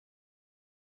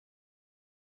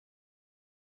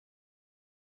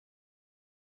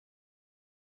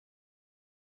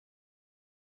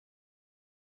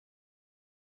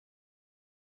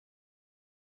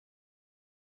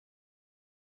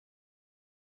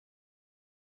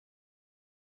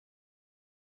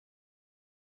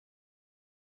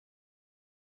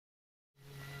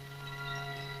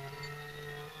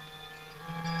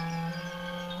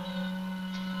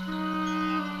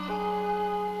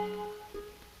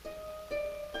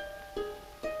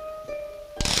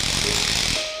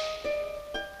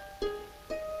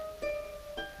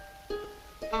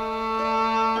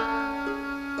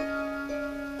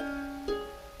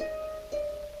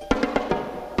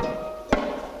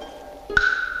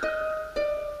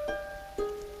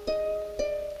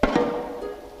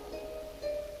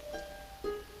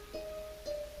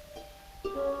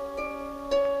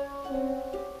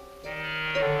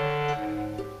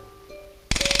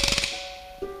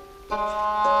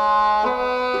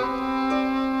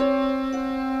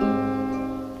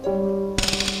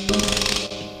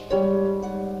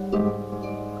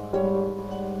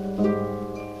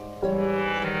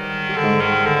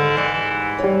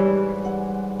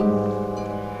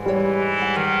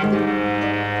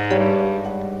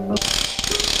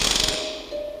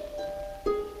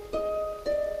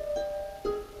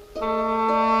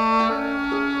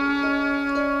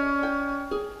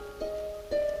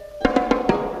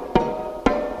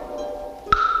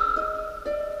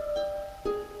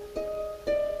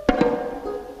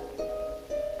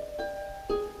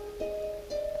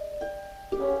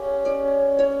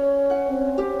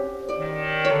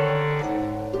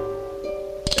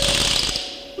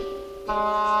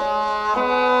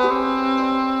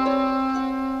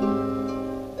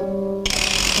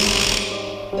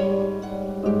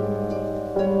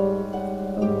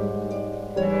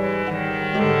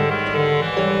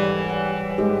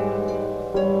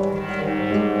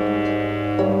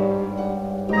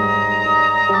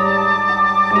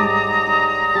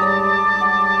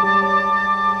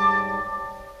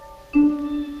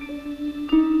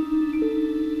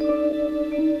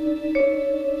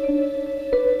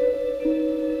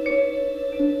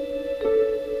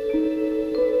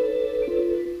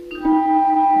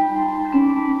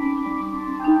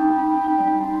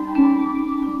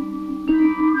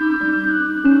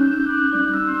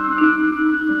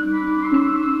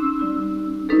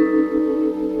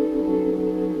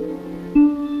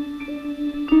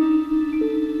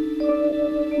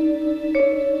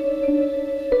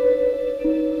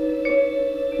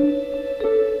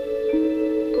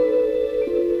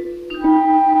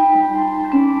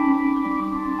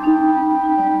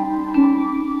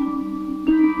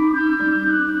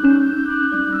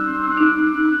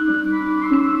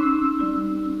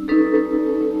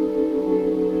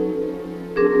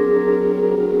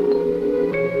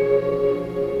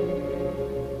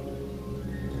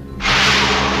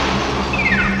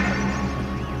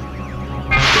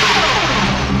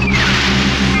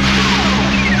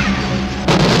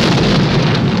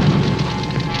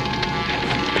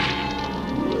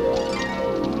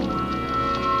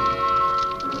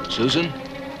Susan?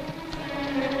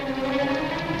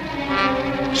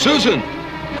 Susan!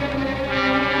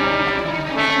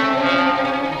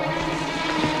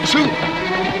 Sue!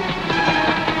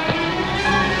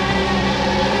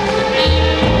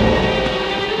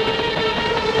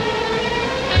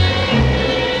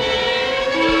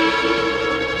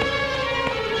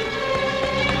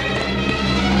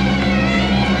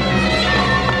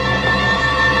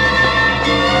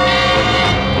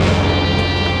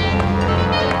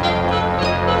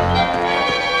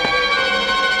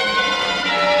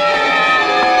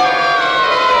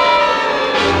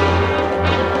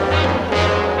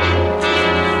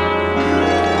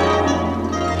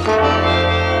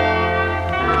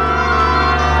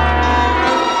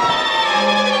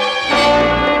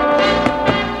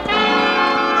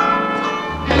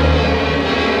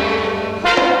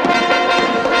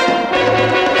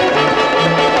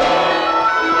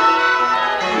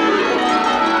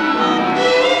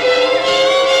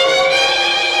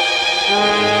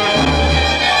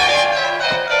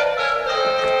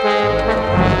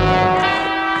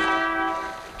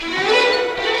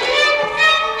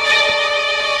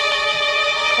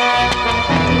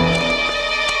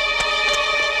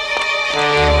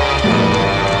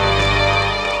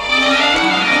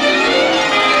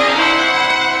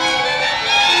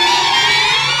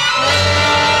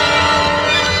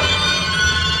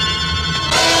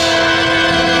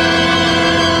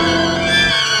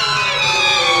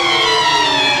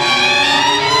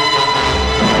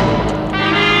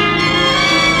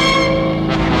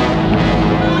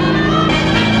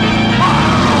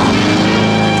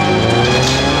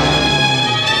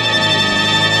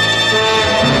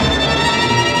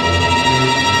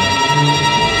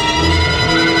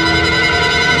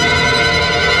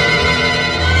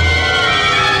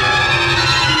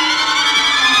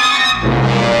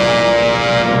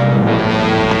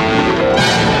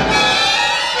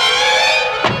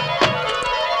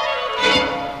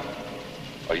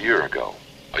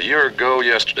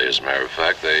 Yesterday, as a matter of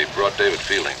fact, they brought David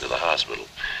Fielding to the hospital.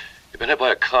 He'd been hit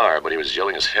by a car, but he was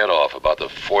yelling his head off about the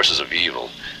forces of evil.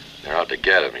 They're out to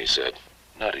get him, he said.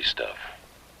 Nutty stuff.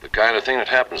 The kind of thing that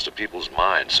happens to people's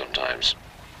minds sometimes.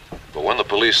 But when the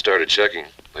police started checking,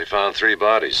 they found 3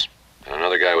 bodies, and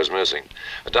another guy was missing.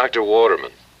 A Dr.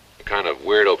 Waterman, a kind of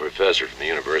weirdo professor from the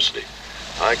university.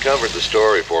 I covered the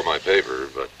story for my paper,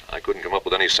 but I couldn't come up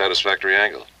with any satisfactory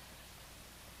angle.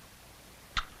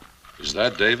 Is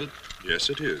that David?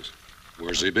 Yes, it is.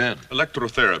 Where's he been?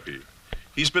 Electrotherapy.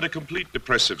 He's been a complete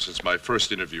depressive since my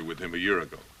first interview with him a year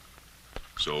ago.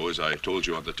 So, as I told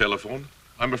you on the telephone,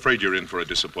 I'm afraid you're in for a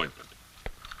disappointment.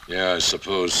 Yeah, I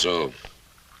suppose so.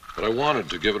 But I wanted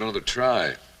to give it another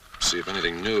try, see if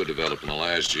anything new had developed in the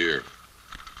last year.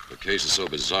 The case is so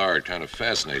bizarre, it kind of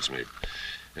fascinates me.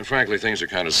 And frankly, things are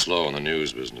kind of slow in the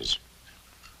news business.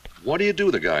 What do you do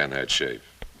with a guy in that shape?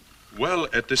 Well,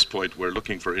 at this point, we're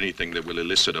looking for anything that will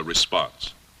elicit a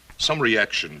response. Some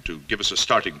reaction to give us a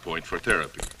starting point for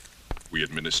therapy. We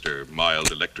administer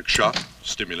mild electric shock,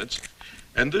 stimulants,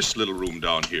 and this little room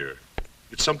down here.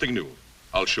 It's something new.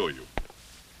 I'll show you.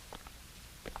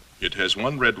 It has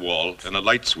one red wall and a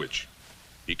light switch.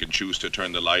 He can choose to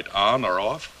turn the light on or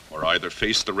off, or either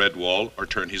face the red wall or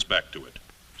turn his back to it.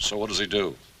 So what does he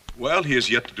do? Well, he has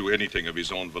yet to do anything of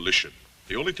his own volition.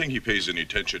 The only thing he pays any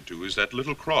attention to is that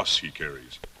little cross he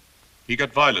carries. He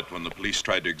got violent when the police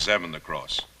tried to examine the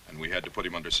cross, and we had to put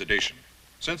him under sedation.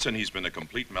 Since then, he's been a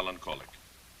complete melancholic.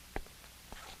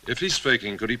 If he's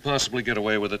faking, could he possibly get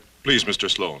away with it? Please, Mr.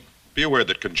 Sloan, be aware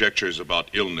that conjectures about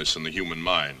illness in the human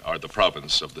mind are the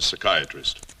province of the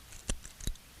psychiatrist.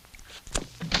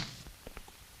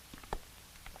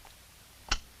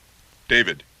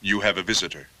 David, you have a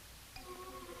visitor.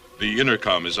 The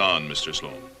intercom is on, Mr.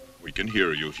 Sloan. We can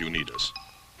hear you if you need us.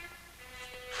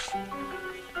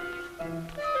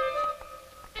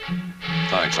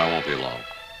 Thanks, I won't be long.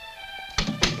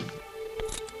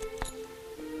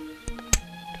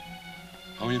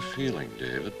 How are you feeling,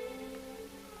 David?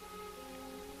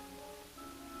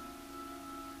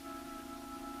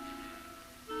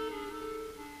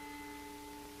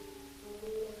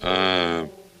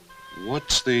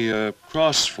 What's the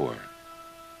cross for?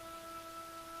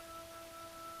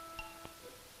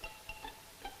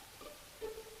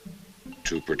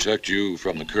 To protect you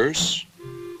from the curse?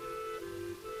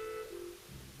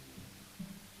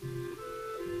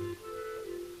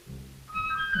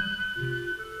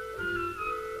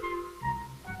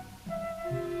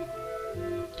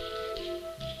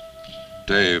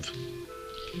 Dave,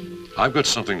 I've got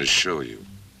something to show you.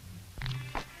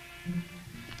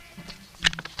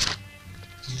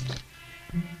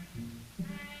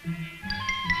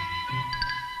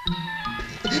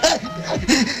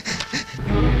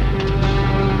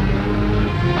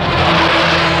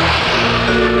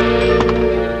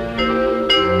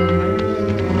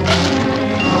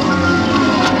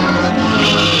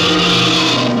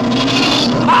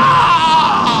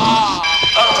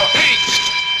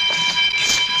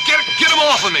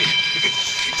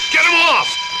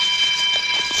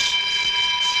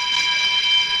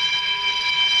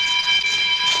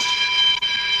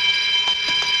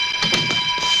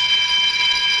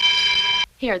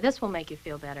 Here, this will make you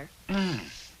feel better.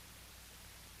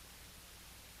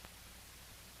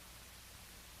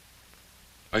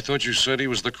 I thought you said he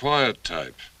was the quiet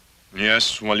type.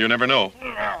 Yes, well, you never know.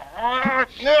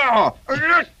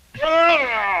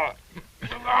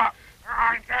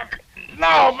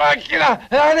 No, máquina!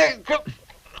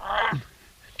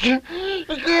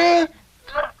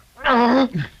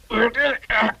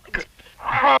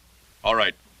 All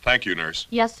right. Thank you, nurse.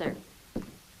 Yes, sir.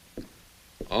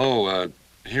 Oh,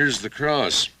 here's the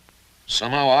cross.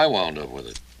 Somehow I wound up with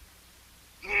it.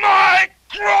 My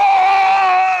cross!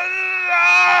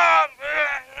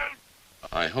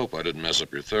 I hope I didn't mess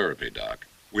up your therapy, Doc.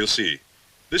 We'll see.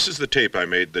 This is the tape I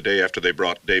made the day after they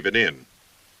brought David in.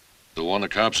 The one the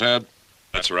cops had?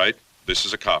 That's right. This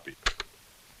is a copy.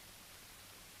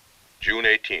 June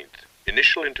 18th.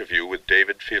 Initial interview with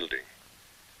David Fielding.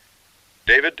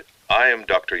 David, I am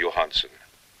Dr. Johansson.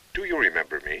 Do you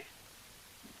remember me?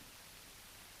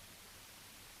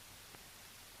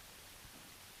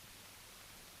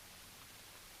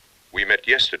 We met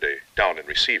yesterday down in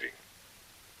receiving.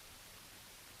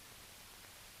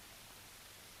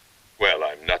 Well,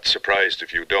 I'm not surprised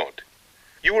if you don't.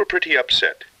 You were pretty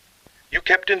upset. You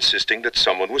kept insisting that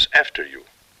someone was after you.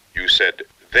 You said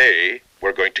they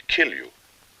were going to kill you.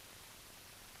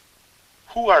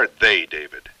 Who are they,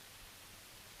 David?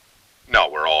 Now,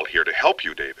 we're all here to help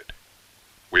you, David.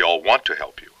 We all want to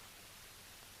help you.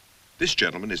 This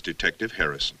gentleman is Detective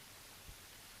Harrison.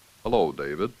 Hello,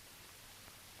 David.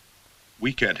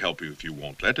 We can't help you if you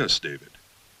won't let us, David.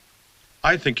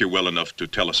 I think you're well enough to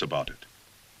tell us about it.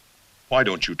 Why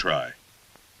don't you try?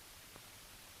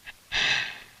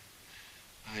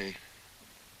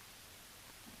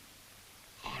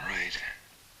 All right.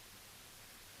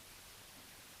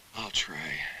 I'll try.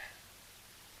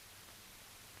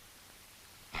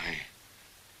 I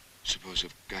suppose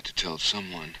I've got to tell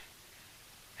someone.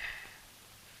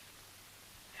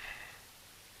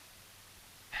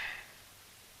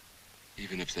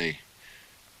 Even if they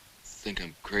think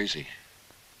I'm crazy.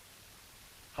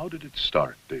 How did it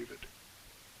start, David?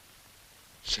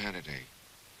 Saturday.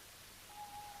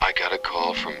 I got a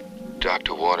call from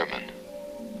Dr. Waterman.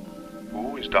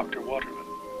 Who is Dr. Waterman?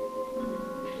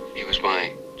 He was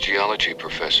my geology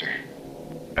professor.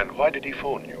 And why did he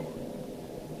phone you?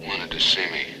 Wanted to see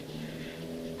me.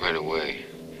 Right away.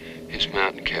 His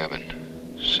mountain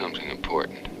cabin. Something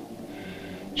important.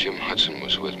 Jim Hudson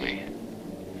was with me.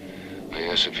 I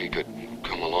asked if he could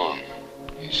come along.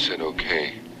 He said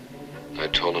okay. I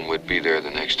told him we'd be there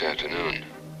the next afternoon.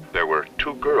 There were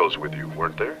 2 girls with you,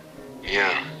 weren't there?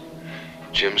 Yeah.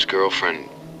 Jim's girlfriend,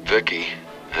 Vicky,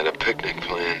 had a picnic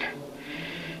planned.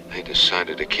 They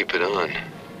decided to keep it on.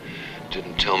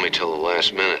 Didn't tell me till the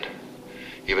last minute.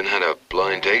 Even had a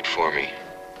blind date for me.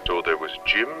 So there was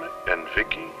Jim and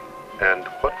Vicky, and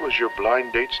what was your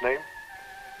blind date's name?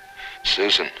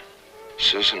 Susan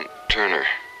Turner.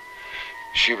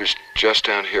 She was just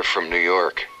out here from New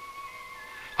York.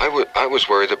 I was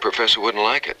worried the professor wouldn't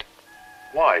like it.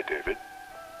 Why, David?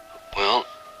 Well,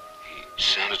 he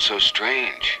sounded so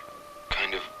strange.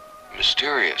 Kind of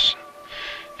mysterious.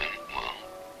 And, well,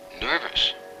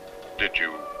 nervous. Did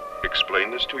you explain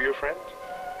this to your friend?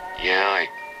 Yeah, I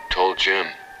told Jim.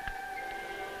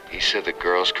 He said the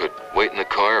girls could wait in the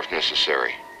car if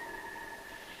necessary.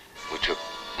 We took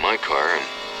my car and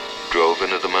drove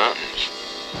into the mountains.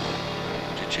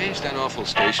 To change that awful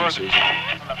station, Susan.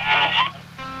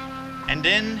 And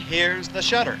then here's the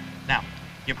shutter. Now,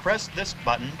 you press this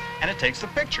button and it takes the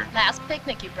picture. Last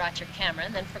picnic you brought your camera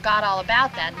and then forgot all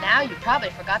about that. Now you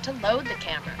probably forgot to load the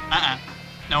camera.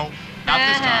 No, not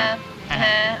this time.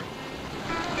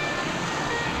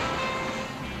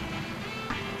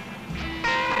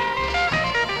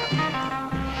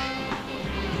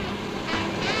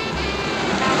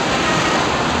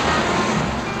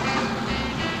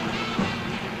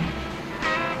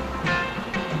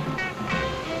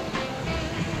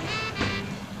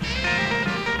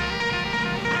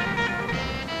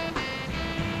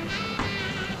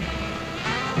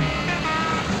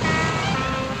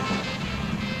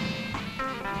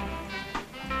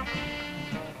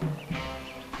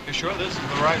 You sure this is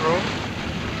the right road?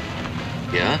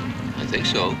 Yeah, I think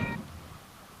so.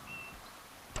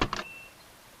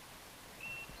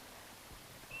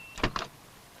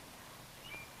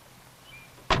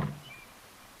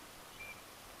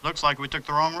 Looks like we took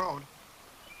the wrong road.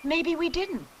 Maybe we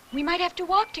didn't. We might have to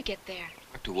walk to get there.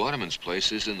 Dr. Waterman's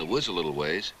place is in the woods a little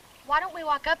ways. Why don't we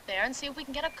walk up there and see if we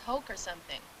can get a Coke or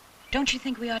something? Don't you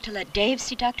think we ought to let Dave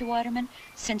see Dr. Waterman,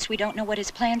 since we don't know what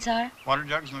his plans are? Water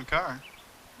jug's in the car.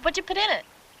 What'd you put in it?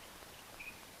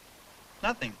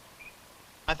 Nothing.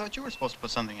 I thought you were supposed to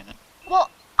put something in it. Well,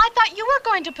 I thought you were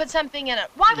going to put something in it.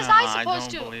 Why was No, I supposed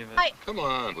I don't to? believe it. Come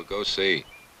on, we'll go see.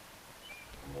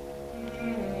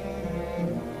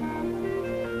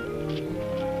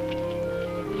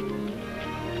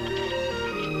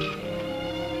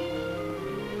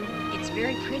 It's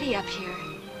very pretty up here.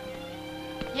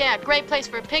 Yeah, great place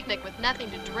for a picnic with nothing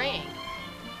to drink.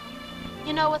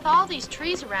 You know, with all these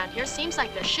trees around here, seems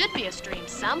like there should be a stream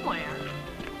somewhere.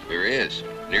 There is,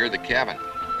 near the cabin.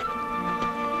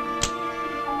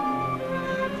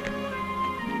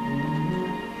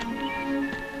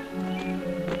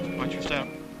 Watch your step.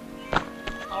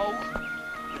 Oh.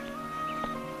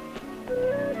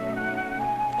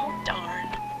 Oh, darn.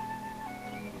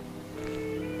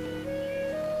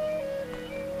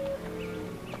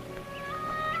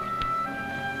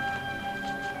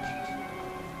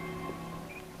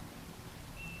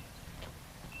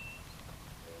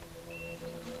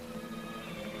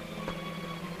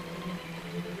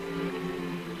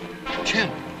 Jim.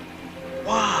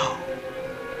 Wow.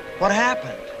 What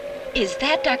happened? Is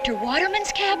that Dr.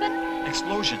 Waterman's cabin?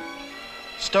 Explosion.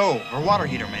 Stove or water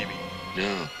heater, maybe.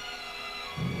 No.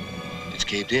 It's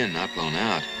caved in, not blown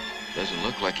out. Doesn't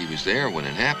look like he was there when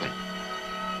it happened.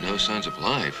 No signs of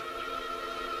life.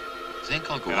 Think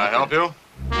I'll go Can I help you?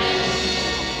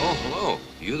 Oh, hello.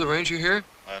 You the ranger here?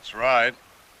 That's right.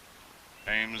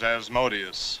 Name's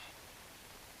Asmodeus.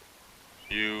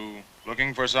 You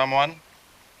looking for someone?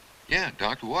 Yeah,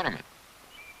 Dr. Waterman.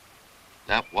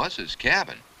 That was his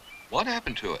cabin. What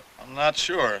happened to it? I'm not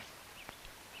sure.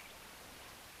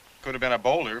 Could have been a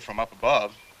boulder from up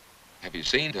above. Have you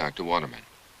seen Dr. Waterman?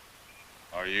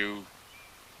 Are you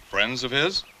friends of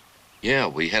his? Yeah,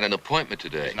 we had an appointment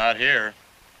today. He's not here.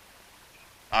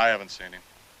 I haven't seen him.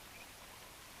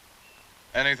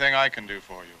 Anything I can do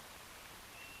for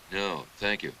you? No,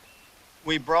 thank you.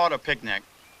 We brought a picnic.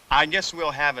 I guess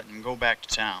we'll have it and go back to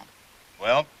town.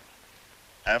 Well,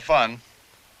 have fun.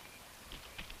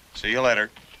 See you later.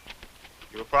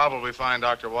 You'll probably find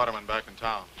Dr. Waterman back in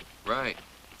town. Right.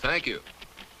 Thank you.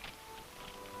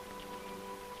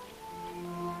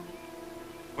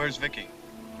 Where's Vicky?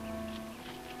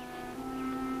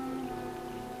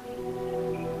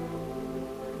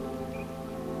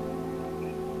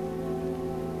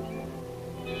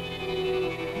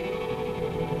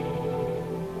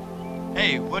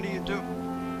 Hey, what do you do?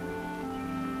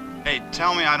 Hey,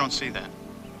 tell me I don't see that.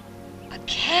 A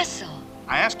castle.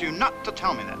 I asked you not to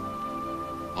tell me that.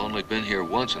 Only been here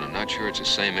once, and I'm not sure it's the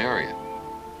same area.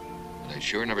 But I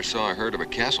sure never saw or heard of a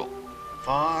castle.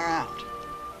 Far out.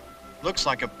 Looks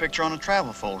like a picture on a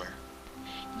travel folder.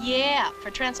 Yeah, for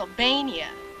Transylvania.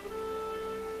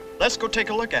 Let's go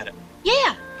take a look at it.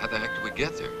 Yeah. How the heck do we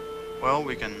get there? Well,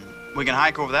 we can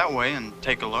hike over that way and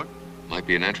take a look. Might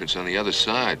be an entrance on the other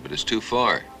side, but it's too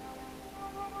far.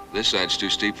 This side's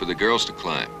too steep for the girls to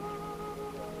climb.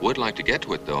 Would like to get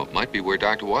to it, though. It might be where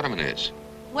Dr. Waterman is.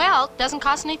 Well, doesn't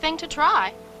cost anything to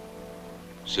try.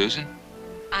 Susan?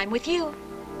 I'm with you.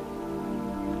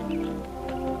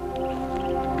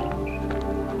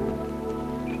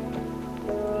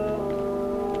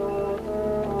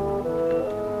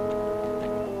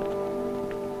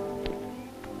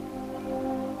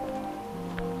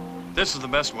 This is the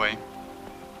best way.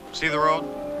 See the road?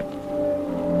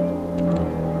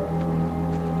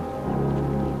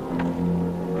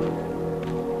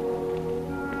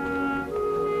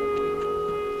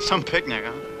 Some picnic,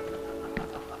 huh?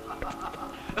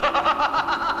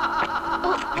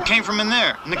 It came from in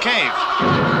there, in the cave.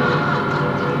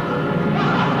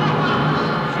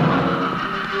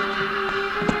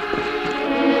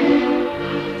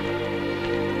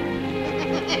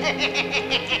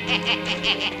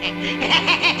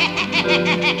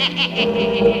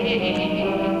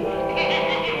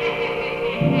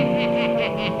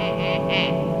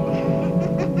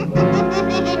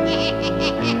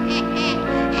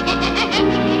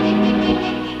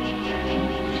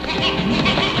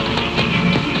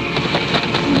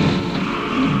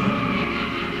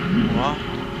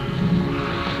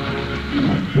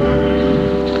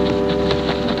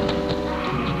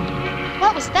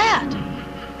 What was that?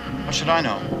 How should I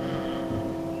know?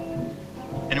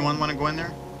 Anyone want to go in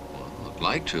there? Well, I'd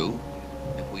like to,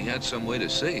 if we had some way to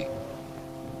see.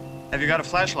 Have you got a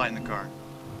flashlight in the car?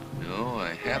 No,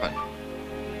 I haven't.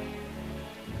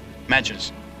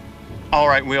 Matches. All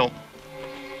right, we'll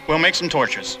make some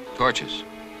torches. Torches.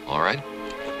 All right.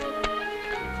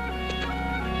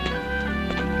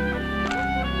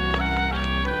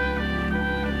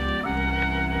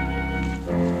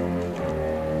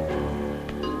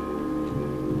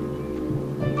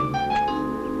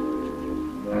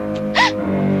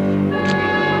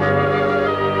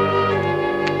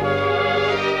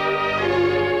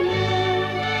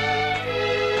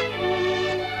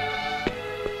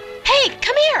 Hey,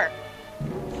 come here.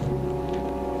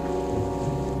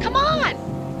 Come on.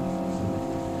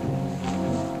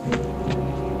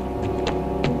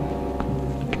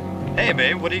 Hey,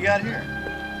 babe, what do you got here?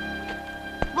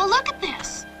 Well, look at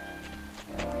this.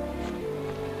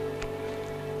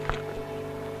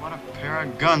 What a pair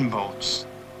of gunboats.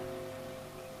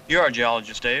 You're a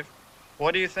geologist, Dave.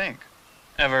 What do you think?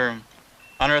 Ever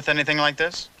unearth anything like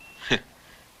this?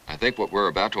 I think what we're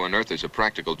about to unearth is a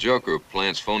practical joke group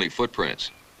plants phony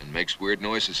footprints and makes weird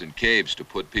noises in caves to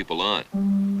put people on.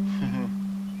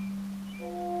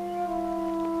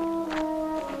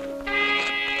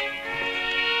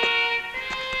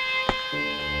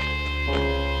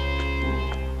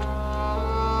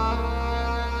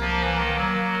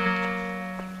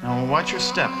 Now, watch your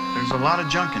step. There's a lot of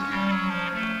junk in here.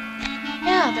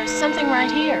 Yeah, there's something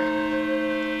right here.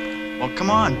 Well,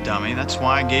 come on, dummy. That's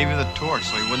why I gave you the torch,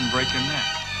 so you wouldn't break your neck.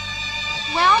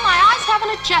 Well, my eyes haven't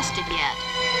adjusted yet.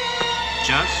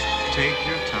 Just take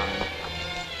your time.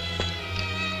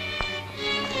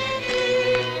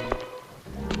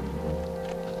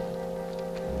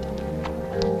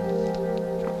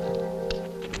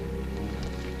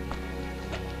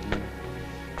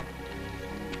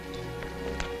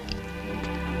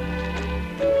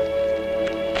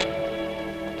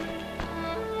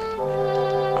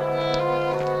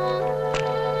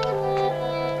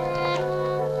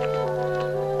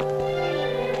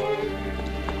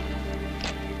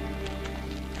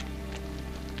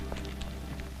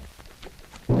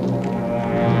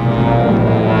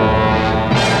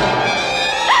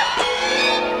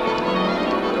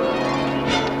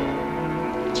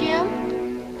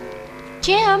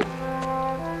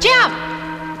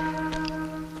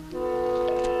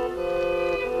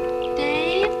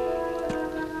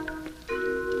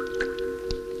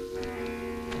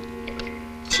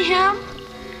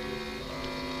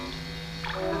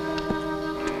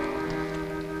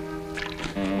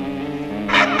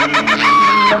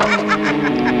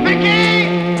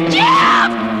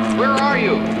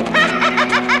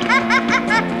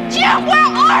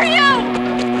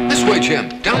 Jim.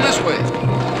 Down this way.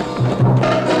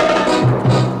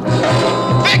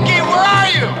 Vicky, where are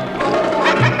you?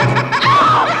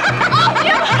 Oh,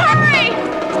 Jim, hurry!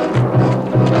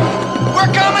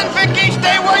 We're coming, Vicky.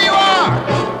 Stay where you are.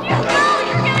 Jim, no,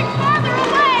 you're getting farther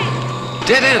away.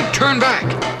 Dead end. Turn back.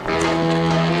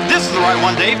 This is the right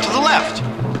one, Dave. To the left.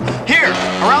 Here,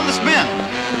 around this bend.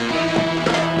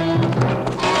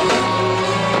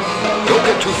 Don't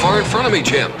get too far in front of me,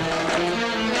 Jim.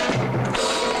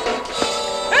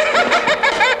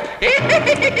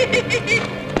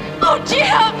 Oh,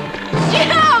 Jim!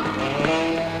 Jim!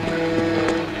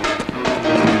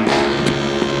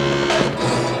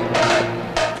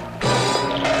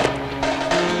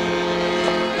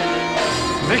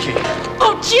 Vicky.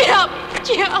 Oh, Jim!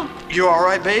 Jim! You all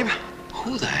right, babe?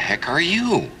 Who the heck are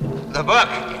you? The book.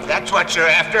 That's what you're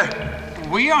after.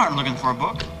 We aren't looking for a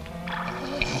book.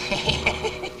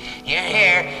 You're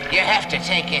here. You have to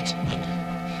take it.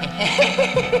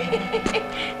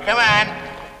 Come on.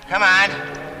 Come on.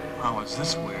 Oh, is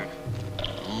this weird?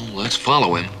 Oh, let's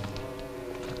follow him.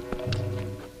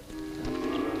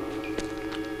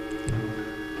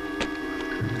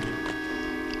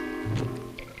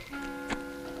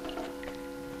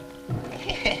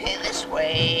 This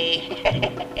way.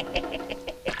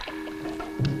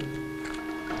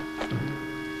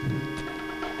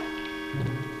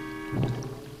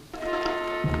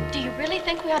 Do you really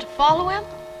think we ought to follow him?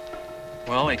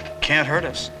 Well, it can't hurt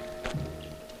us.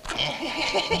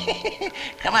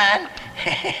 Come on.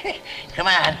 Come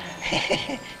on.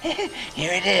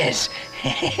 Here it is.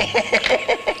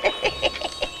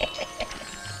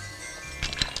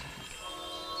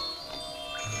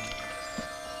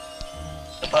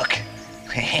 The book.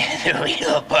 The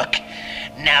real book.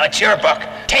 Now it's your book.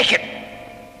 Take it.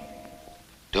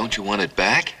 Don't you want it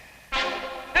back?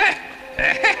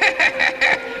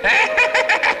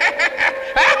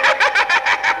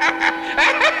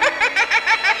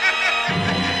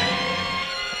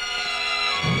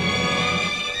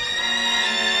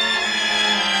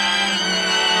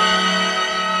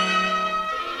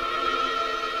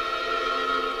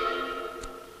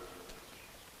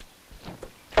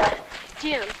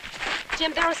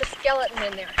 Jim, there was a skeleton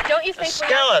in there. Don't you think A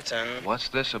skeleton? What's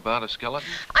this about a skeleton?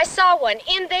 I saw one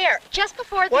in there, just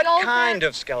before the What old kind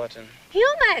of skeleton?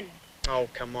 Human. Oh,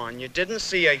 come on. You didn't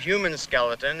see a human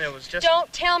skeleton. It was just...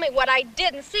 Don't tell me what I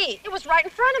didn't see. It was right in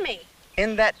front of me.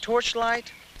 In that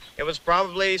torchlight? It was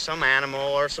probably some animal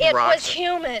or some It rocks. was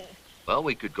human. Well,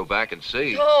 we could go back and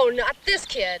see. Oh, not this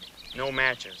kid. No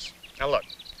matches. Now, look.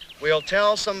 We'll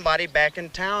tell somebody back in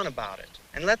town about it.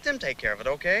 And let them take care of it,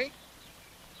 okay?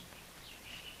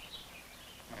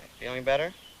 All right, feeling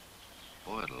better?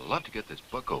 Boy, I'd love to get this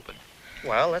book open.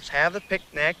 Well, let's have the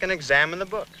picnic and examine the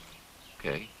book.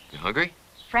 Okay. You hungry?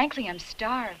 Frankly, I'm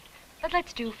starved. But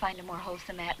let's find a more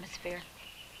wholesome atmosphere.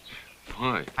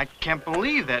 Why? I can't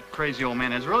believe that crazy old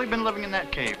man has really been living in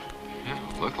that cave. Yeah,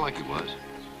 looked like he was.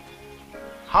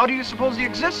 How do you suppose he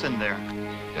exists in there?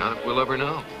 Doubt if we'll ever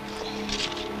know.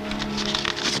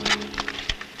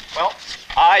 Well,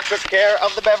 I took care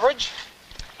of the beverage.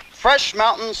 Fresh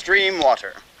mountain stream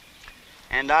water.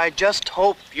 And I just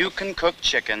hope you can cook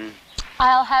chicken.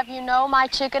 I'll have you know my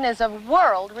chicken is of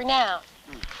world renown.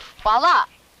 Voila.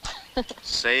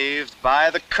 Saved by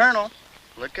the Colonel.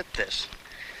 Look at this.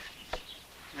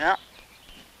 Yeah.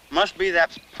 Must be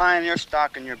that pioneer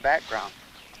stock in your background.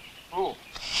 Ooh.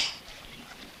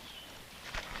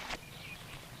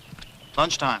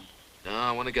 Lunchtime. No,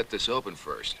 I want to get this open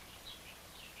first.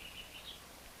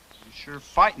 You're sure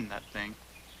fighting that thing.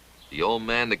 The old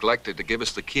man neglected to give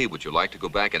us the key. Would you like to go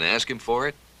back and ask him for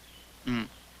it?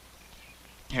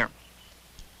 Here.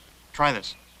 Try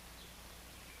this.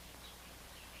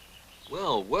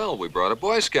 Well, well, we brought a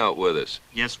Boy Scout with us.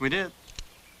 Yes, we did.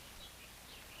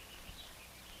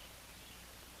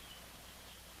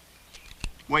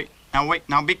 Wait a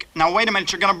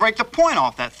minute, you're gonna break the point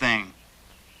off that thing.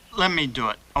 Let me do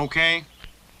it, okay?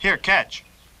 Here, catch.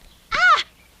 Ah!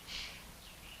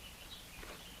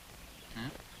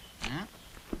 Yeah.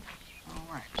 All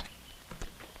right.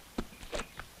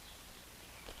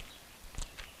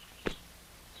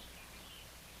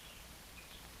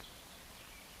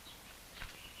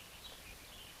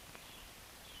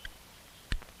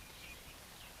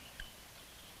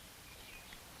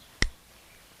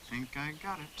 Think I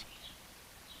got it.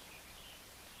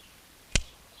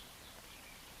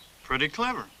 Pretty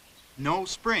clever. No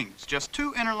springs, just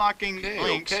two interlocking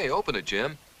links. Okay, open it,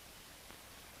 Jim.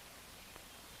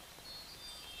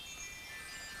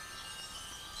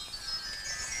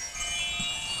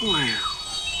 Wow.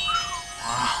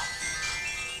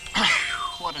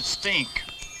 What a stink.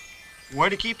 Where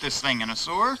to keep this thing, in a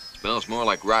sewer? Smells more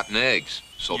like rotten eggs.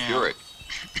 Sulfuric.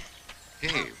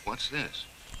 Hey, what's this?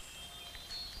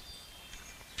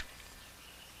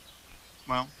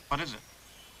 Well, what is it?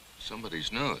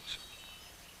 Somebody's notes.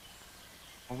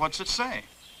 Well, what's it say?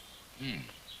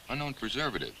 Unknown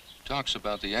preservative. Talks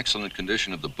about the excellent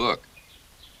condition of the book.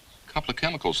 A couple of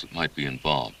chemicals that might be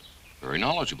involved. Very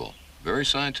knowledgeable. Very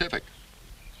scientific.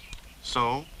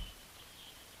 So?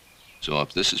 So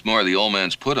if this is more of the old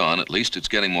man's put on, at least it's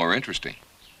getting more interesting.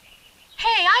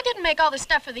 Hey, I didn't make all this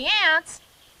stuff for the ants.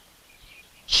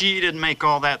 She didn't make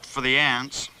all that for the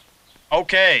ants.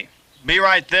 Okay, be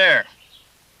right there.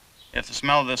 If the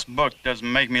smell of this book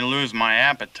doesn't make me lose my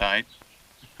appetite.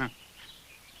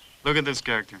 Look at this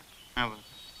character. Have a...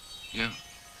 Yeah.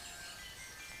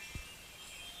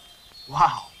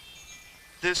 Wow.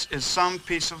 This is some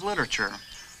piece of literature.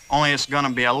 Only it's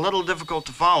gonna be a little difficult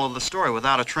to follow the story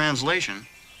without a translation.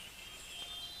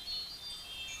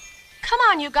 Come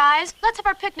on, you guys. Let's have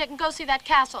our picnic and go see that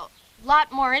castle.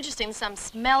 Lot more interesting than some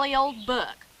smelly old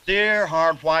book. Dear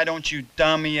heart, why don't you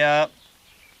dummy up?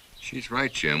 She's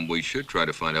right, Jim. We should try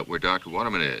to find out where Dr.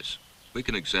 Waterman is. We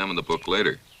can examine the book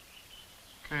later.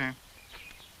 Okay.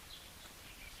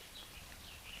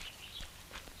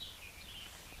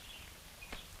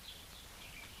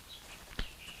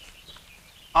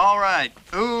 All right,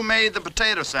 who made the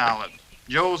potato salad?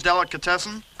 Joe's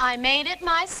Delicatessen? I made it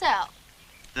myself.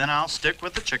 Then I'll stick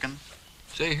with the chicken.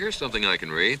 Say, here's something I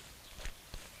can read.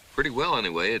 Pretty well,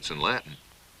 anyway. It's in Latin.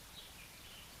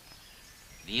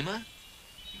 Nema?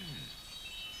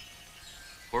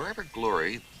 Forever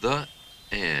glory, the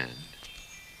and.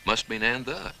 Must mean and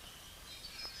the.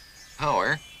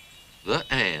 Power, the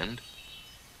and.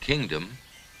 Kingdom,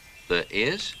 the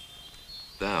is.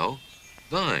 Thou,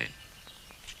 thine.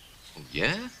 Oh,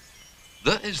 yeah?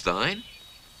 The is thine.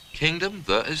 Kingdom,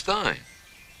 the is thine.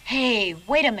 Hey,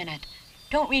 wait a minute.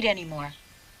 Don't read anymore.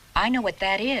 I know what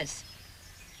that is.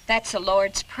 That's the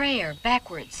Lord's Prayer,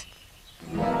 backwards.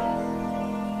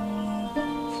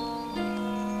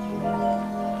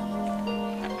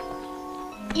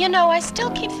 You know, I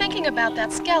still keep thinking about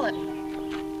that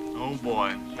skeleton. Oh,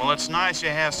 boy. Well, it's nice you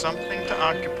have something to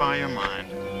occupy your mind.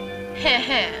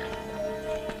 Heh.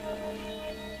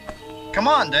 Come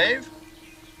on, Dave.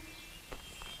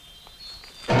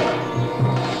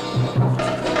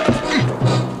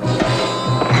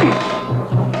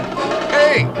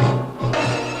 Hey!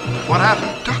 What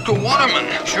happened? Dr.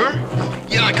 Waterman! Sure?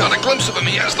 Yeah, I got a glimpse of him.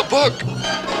 He has the book.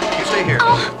 You stay here.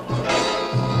 Oh.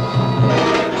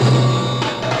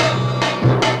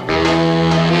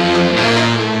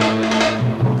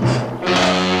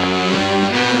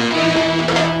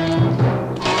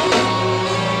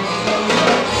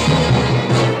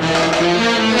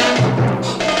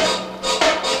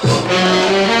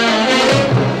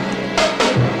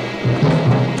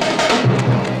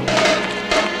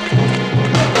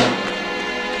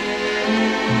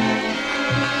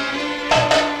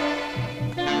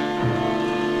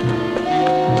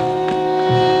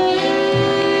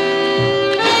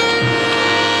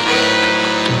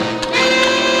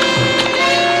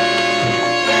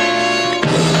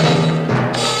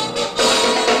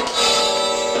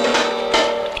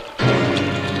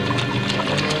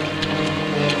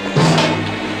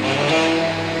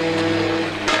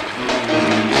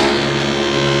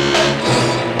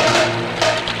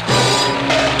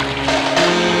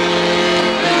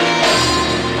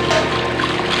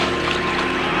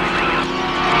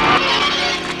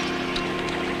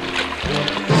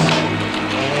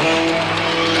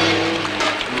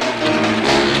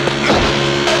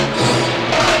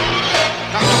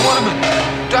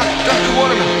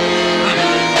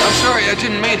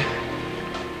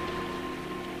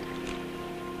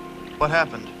 What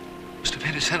happened? Must have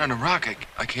hit his head on a rock.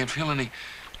 I can't feel any...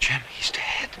 Jim, he's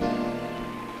dead.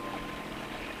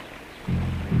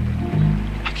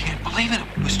 I can't believe it.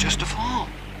 It was just a fall.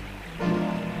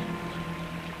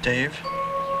 Dave,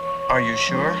 are you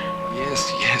sure?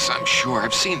 Yes, I'm sure.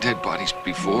 I've seen dead bodies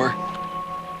before.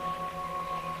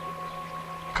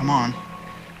 Come on.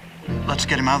 Let's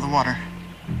get him out of the water.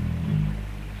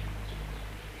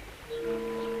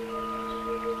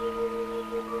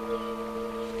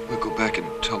 We'll go back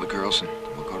and tell the girls, and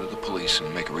we'll go to the police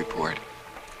and make a report.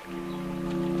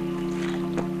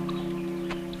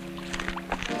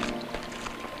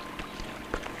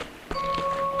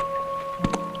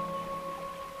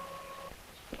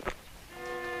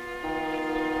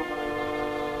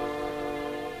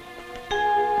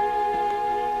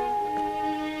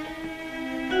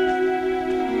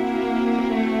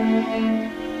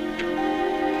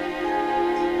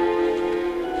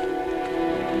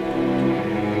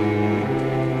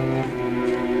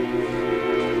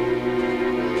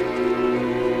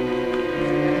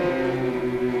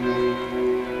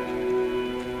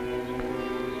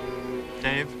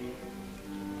 Dave,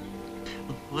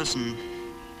 listen,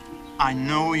 I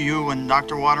know you and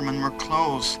Dr. Waterman were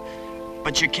close,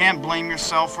 but you can't blame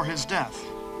yourself for his death.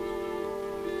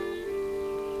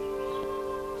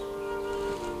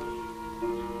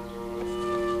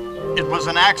 It was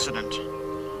an accident.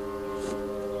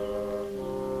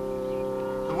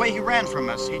 The way he ran from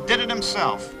us, he did it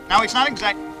himself. Now, he's not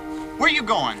exact... Where are you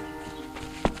going?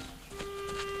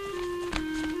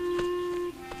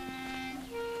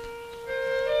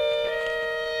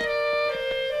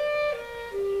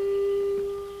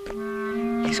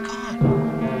 He's gone.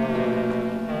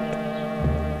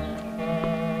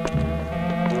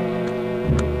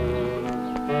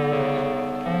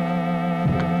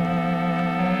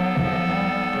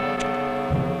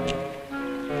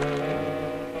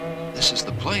 This is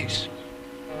the place.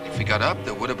 If he got up,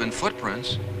 there would have been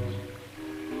footprints.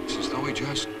 It's as though he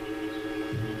just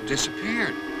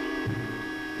disappeared.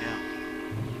 Yeah.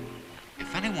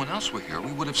 If anyone else were here,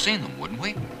 we would have seen them, wouldn't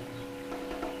we?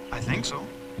 I think so.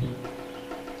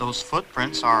 Those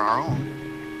footprints are our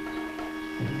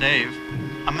own. Dave,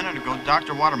 a minute ago,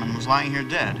 Dr. Waterman was lying here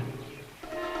dead.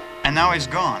 And now he's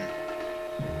gone.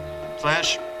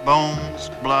 Flesh,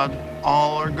 bones, blood,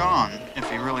 all are gone, if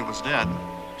he really was dead.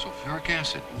 Sulfuric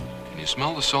acid. Can you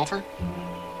smell the sulfur?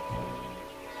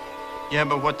 Yeah,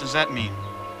 but what does that mean?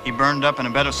 He burned up in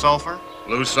a bed of sulfur?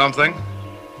 Lose something?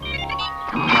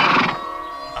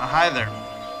 Hi there.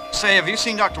 Say, have you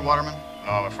seen Dr. Waterman?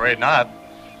 No, I'm afraid not.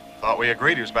 Thought we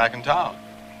agreed he was back in town.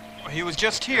 Well, he was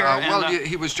just here.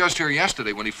 He was just here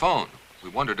yesterday when he phoned. We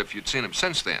wondered if you'd seen him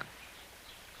since then.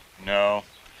 No.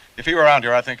 If he were around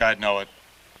here, I think I'd know it.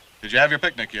 Did you have your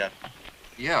picnic yet?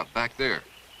 Yeah, back there.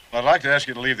 Well, I'd like to ask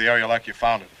you to leave the area like you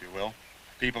found it, if you will.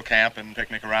 People camp and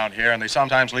picnic around here, and they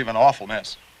sometimes leave an awful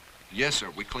mess. Yes, sir.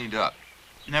 We cleaned up.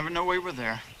 Never knew we were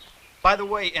there. By the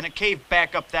way, in a cave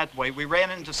back up that way, we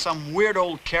ran into some weird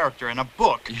old character in a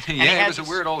book. Yeah, he was a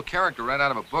weird old character right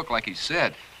out of a book, like he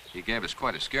said. He gave us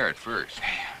quite a scare at first.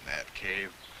 That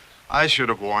cave. I should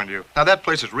have warned you. Now, that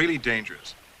place is really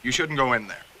dangerous. You shouldn't go in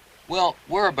there. Well,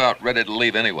 we're about ready to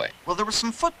leave anyway. Well, there were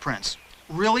some footprints.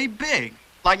 Really big.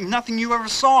 Like nothing you ever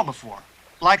saw before.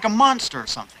 Like a monster or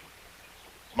something.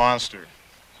 Monster.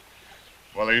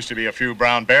 Well, there used to be a few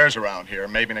brown bears around here,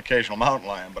 maybe an occasional mountain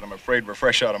lion, but I'm afraid we're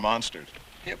fresh out of monsters.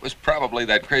 It was probably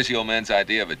that crazy old man's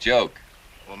idea of a joke.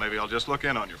 Well, maybe I'll just look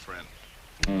in on your friend.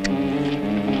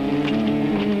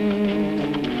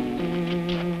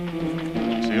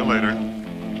 See you later.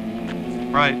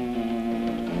 Right.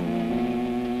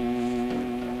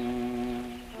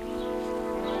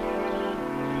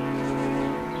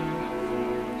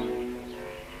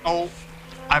 Oh,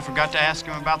 I forgot to ask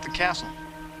him about the castle.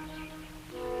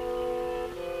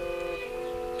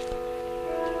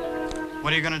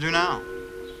 What are you going to do now?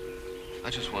 I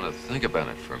just want to think about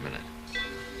it for a minute.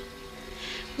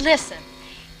 Listen,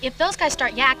 if those guys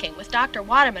start yakking with Dr.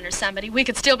 Waterman or somebody, we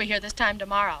could still be here this time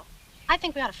tomorrow. I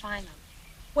think we ought to find them.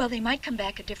 Well, they might come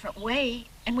back a different way,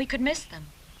 and we could miss them.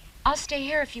 I'll stay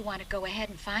here if you want to go ahead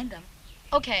and find them.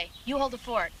 Okay, you hold the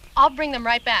fort. I'll bring them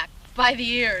right back, by the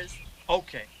ears.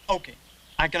 Okay.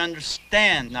 I can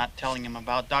understand not telling him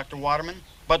about Dr. Waterman,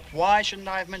 but why shouldn't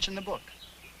I have mentioned the book?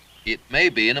 It may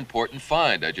be an important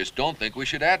find. I just don't think we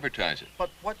should advertise it. But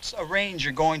what's a range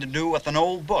you're going to do with an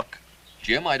old book?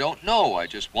 Jim, I don't know. I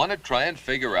just want to try and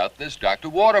figure out this Dr.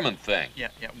 Waterman thing. Yeah.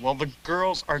 Well, the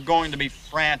girls are going to be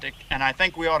frantic, and I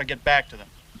think we ought to get back to them.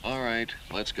 All right,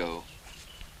 let's go.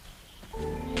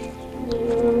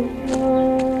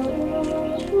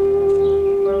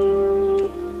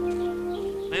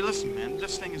 Hey, listen, man,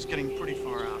 this thing is getting pretty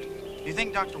far out. Do you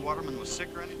think Dr. Waterman was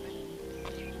sick or anything?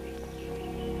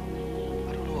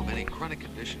 I don't know of any chronic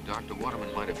condition Dr.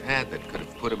 Waterman might have had that could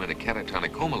have put him in a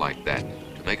catatonic coma like that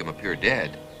to make him appear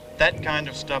dead. That kind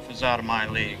of stuff is out of my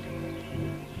league.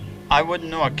 I wouldn't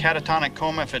know a catatonic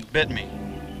coma if it bit me.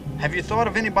 Have you thought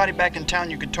of anybody back in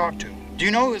town you could talk to? Do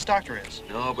you know who his doctor is?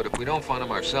 No, but if we don't find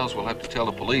him ourselves, we'll have to tell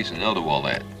the police, and they'll do all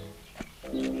that.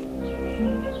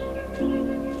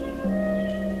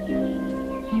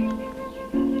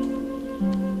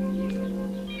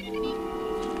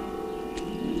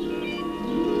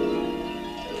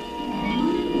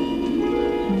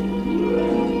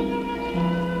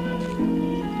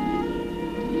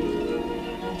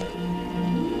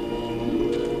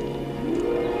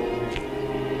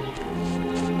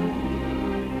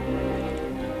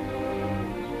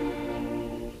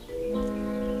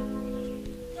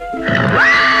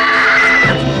 Ah!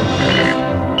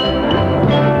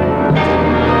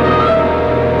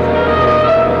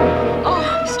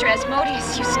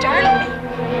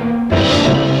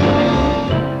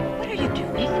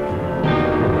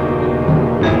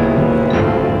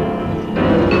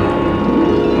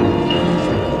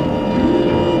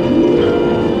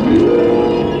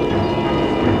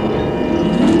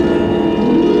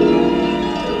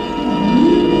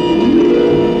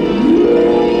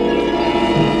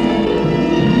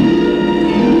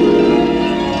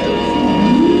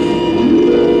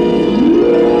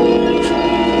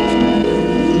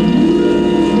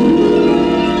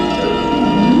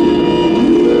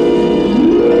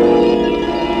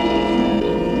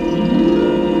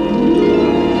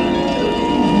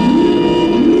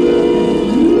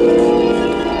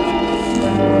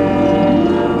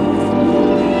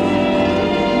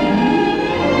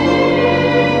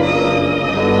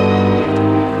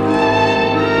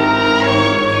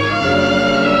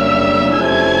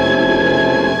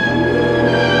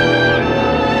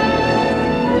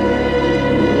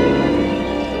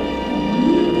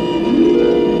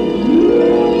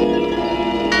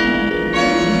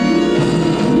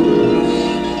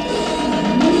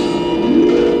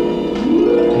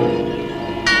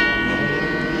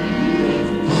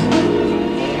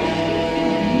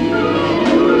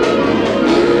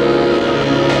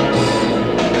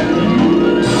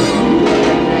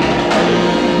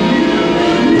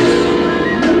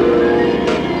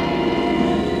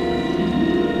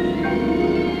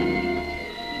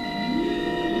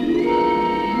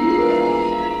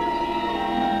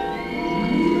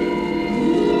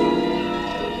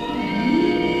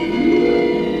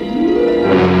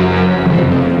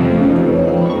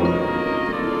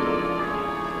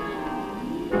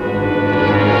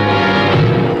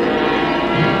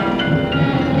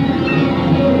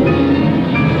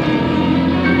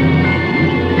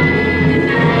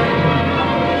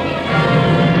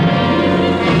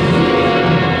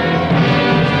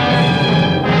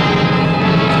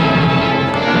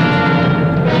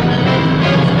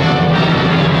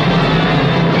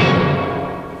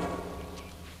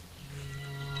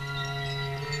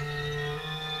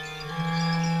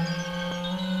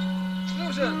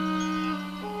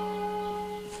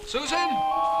 Susan?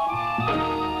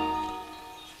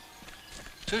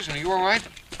 Susan, are you all right?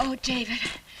 Oh, David.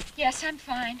 Yes, I'm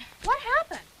fine. What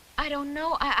happened? I don't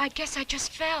know. I guess I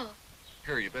just fell.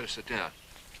 Here, you better sit down.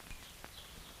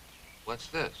 What's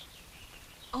this?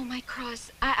 Oh, my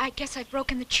cross. I guess I've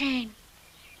broken the chain.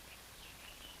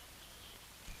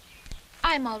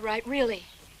 I'm all right, really.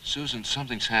 Susan,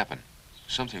 something's happened.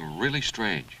 Something really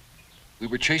strange. We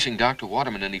were chasing Dr.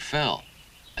 Waterman and he fell.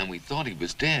 And we thought he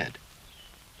was dead.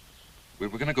 We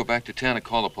were going to go back to town and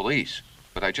call the police,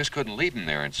 but I just couldn't leave him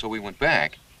there, and so we went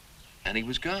back, and he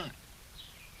was gone.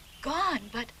 Gone,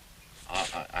 but...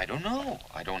 I don't know.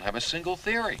 I don't have a single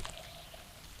theory.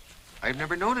 I've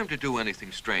never known him to do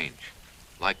anything strange,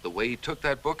 like the way he took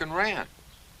that book and ran.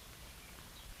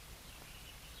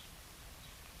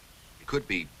 It could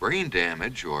be brain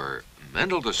damage or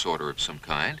mental disorder of some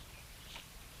kind.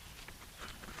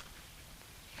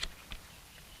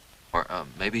 Or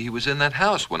maybe he was in that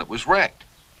house when it was wrecked.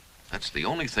 That's the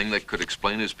only thing that could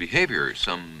explain his behavior,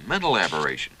 some mental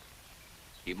aberration.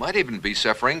 He might even be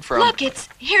suffering from... Look,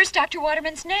 here's Dr.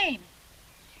 Waterman's name.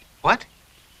 What?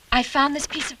 I found this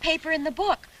piece of paper in the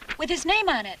book with his name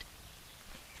on it.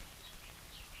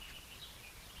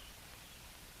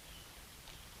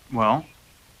 Well,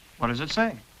 what does it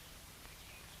say?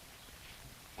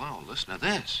 Wow, listen to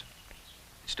this.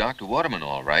 It's Dr. Waterman,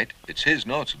 all right. It's his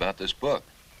notes about this book.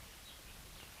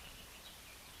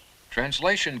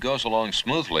 Translation goes along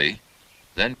smoothly,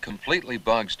 then completely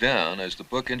bogs down as the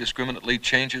book indiscriminately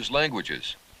changes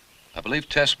languages. I believe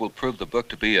tests will prove the book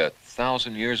to be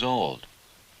 1,000 years old,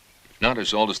 if not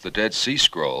as old as the Dead Sea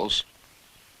Scrolls,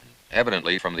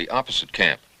 evidently from the opposite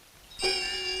camp.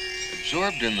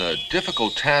 Absorbed in the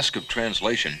difficult task of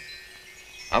translation,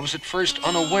 I was at first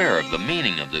unaware of the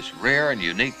meaning of this rare and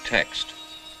unique text.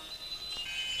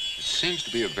 It seems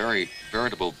to be a very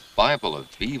veritable Bible of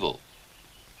evil,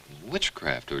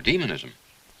 witchcraft or demonism,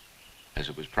 as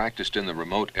it was practiced in the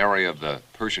remote area of the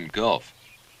Persian Gulf,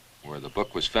 where the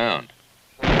book was found.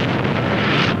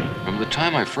 From the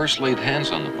time I first laid hands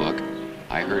on the book,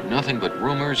 I heard nothing but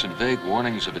rumors and vague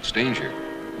warnings of its danger,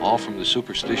 all from the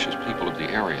superstitious people of the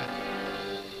area.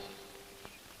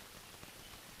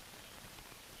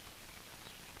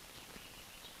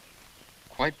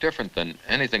 Quite different than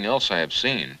anything else I have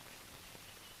seen,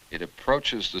 it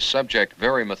approaches the subject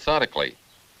very methodically,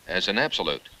 as an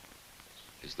absolute,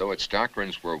 as though its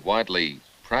doctrines were widely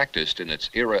practiced in its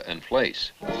era and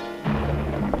place.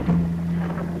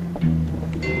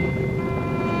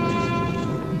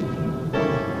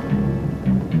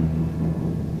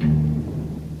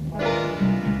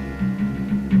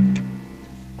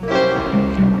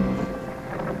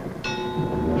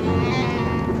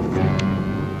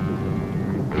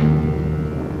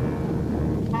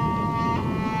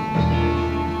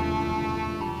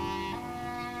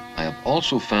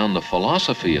 Also found the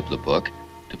philosophy of the book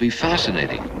to be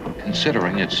fascinating,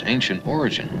 considering its ancient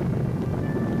origin.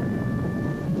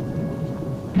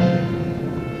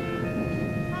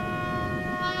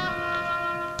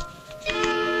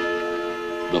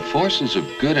 The forces of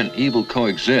good and evil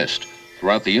coexist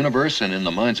throughout the universe and in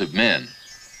the minds of men.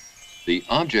 The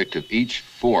object of each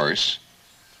force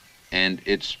and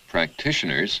its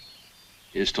practitioners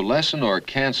is to lessen or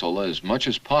cancel as much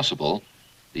as possible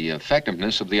the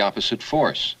effectiveness of the opposite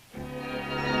force.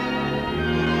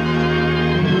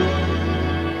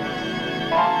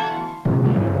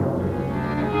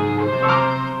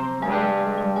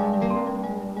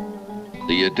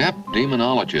 The adept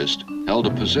demonologist held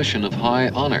a position of high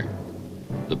honor.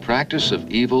 The practice of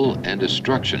evil and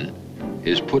destruction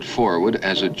is put forward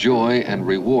as a joy and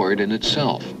reward in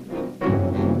itself.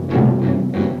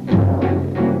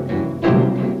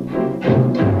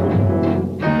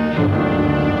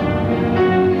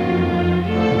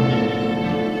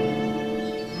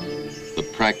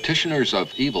 Practitioners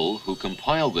of evil who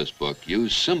compile this book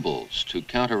use symbols to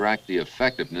counteract the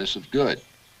effectiveness of good.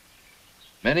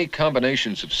 Many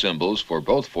combinations of symbols for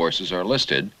both forces are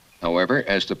listed. However,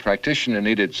 as the practitioner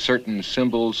needed certain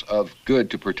symbols of good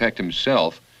to protect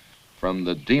himself from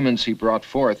the demons he brought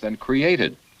forth and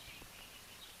created.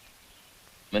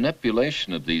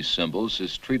 Manipulation of these symbols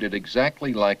is treated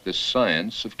exactly like the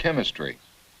science of chemistry.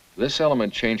 This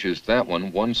element changes that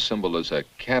one symbol is a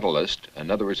catalyst,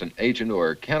 another is an agent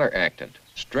or counteractant.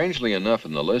 Strangely enough,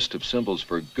 in the list of symbols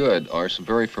for good are some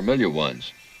very familiar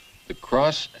ones. The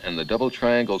cross and the double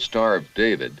triangle Star of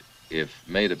David, if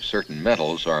made of certain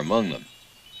metals, are among them.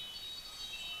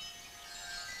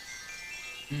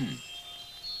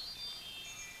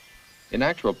 In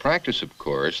actual practice, of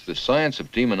course, the science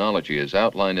of demonology as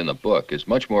outlined in the book is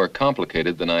much more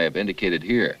complicated than I have indicated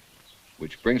here.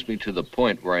 Which brings me to the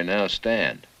point where I now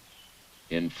stand.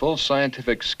 In full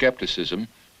scientific skepticism,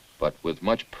 but with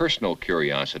much personal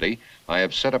curiosity, I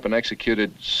have set up and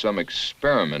executed some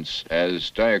experiments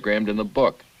as diagrammed in the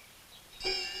book.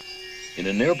 In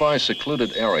a nearby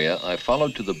secluded area, I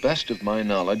followed to the best of my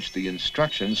knowledge the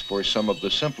instructions for some of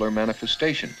the simpler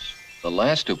manifestations, the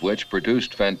last of which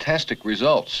produced fantastic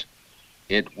results.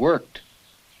 It worked.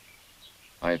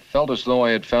 I felt as though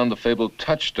I had found the fabled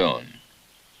touchstone.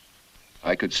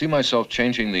 I could see myself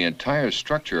changing the entire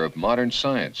structure of modern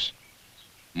science.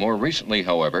 More recently,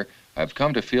 however, I've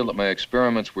come to feel that my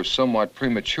experiments were somewhat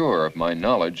premature of my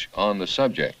knowledge on the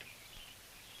subject.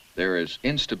 There is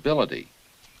instability.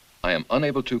 I am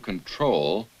unable to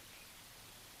control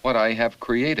what I have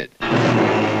created.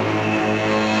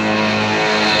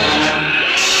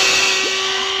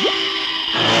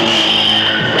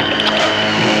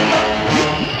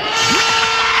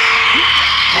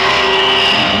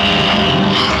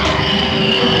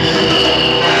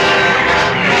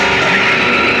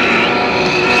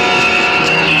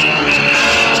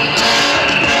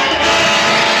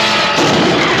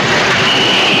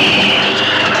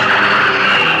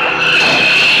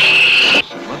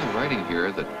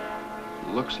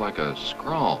 Like a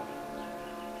scrawl.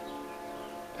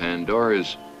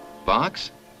 Pandora's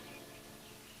box?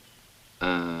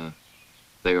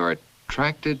 They are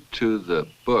attracted to the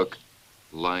book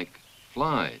like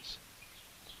flies.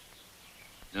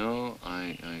 No,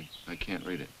 I can't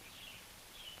read it.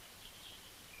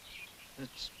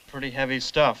 It's pretty heavy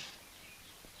stuff.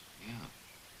 Yeah.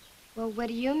 Well, what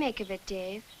do you make of it,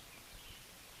 Dave?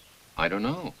 I don't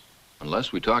know.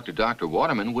 Unless we talk to Dr.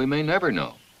 Waterman, we may never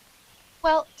know.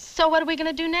 Well, so what are we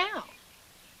going to do now?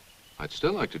 I'd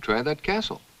still like to try that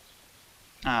castle.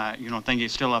 You don't think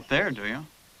he's still up there, do you?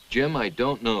 Jim, I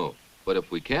don't know. But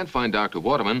if we can't find Dr.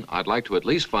 Waterman, I'd like to at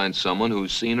least find someone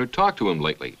who's seen or talked to him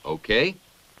lately, okay?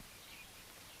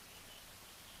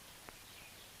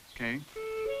 Okay.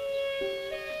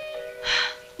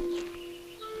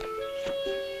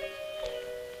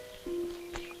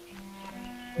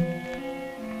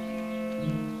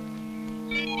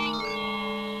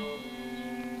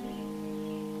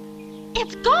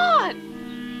 It's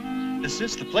gone! This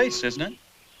is the place, isn't it?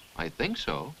 I think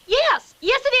so. Yes,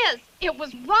 yes it is. It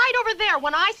was right over there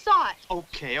when I saw it.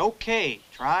 Okay, okay.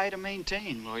 Try to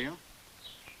maintain, will you?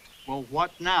 Well,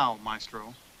 what now,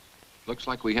 Maestro? Looks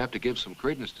like we have to give some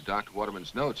credence to Dr.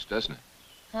 Waterman's notes, doesn't it?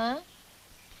 Huh?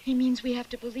 He means we have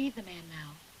to believe the man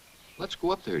now. Let's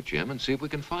go up there, Jim, and see if we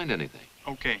can find anything.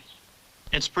 Okay.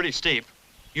 It's pretty steep.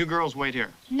 You girls wait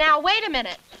here. Now, wait a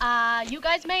minute. You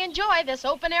guys may enjoy this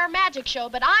open-air magic show,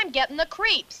 but I'm getting the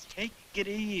creeps. Take it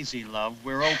easy, love.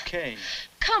 We're okay.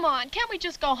 Come on, can't we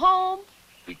just go home?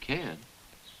 We can.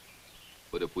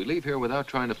 But if we leave here without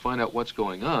trying to find out what's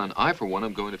going on, I, for one,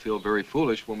 am going to feel very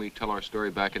foolish when we tell our story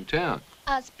back in town.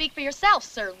 Speak for yourself,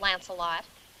 Sir Lancelot.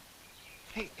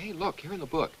 Hey, look, here in the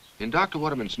book, in Dr.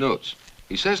 Waterman's notes,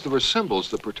 he says there are symbols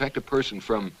that protect a person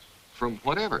from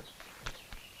whatever.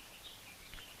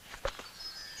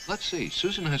 Let's see,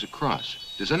 Susan has a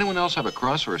cross. Does anyone else have a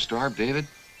cross or a star, David?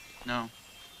 No.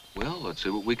 Well, let's see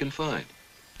what we can find.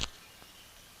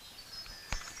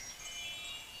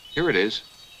 Here it is.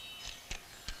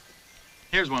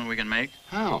 Here's one we can make.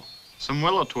 How? Some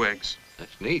willow twigs.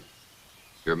 That's neat.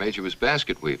 Your major was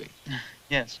basket weaving.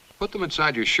 Yes. Put them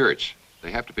inside your shirts.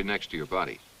 They have to be next to your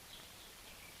body.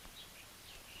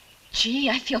 Gee,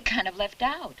 I feel kind of left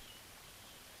out.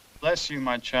 Bless you,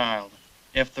 my child.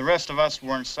 If the rest of us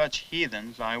weren't such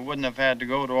heathens, I wouldn't have had to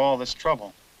go to all this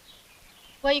trouble.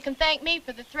 Well, you can thank me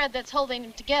for the thread that's holding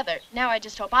them together. Now I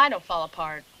just hope I don't fall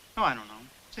apart. Oh, I don't know.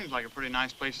 Seems like a pretty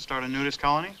nice place to start a nudist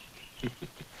colony.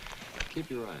 Keep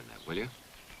your eye on that, will you?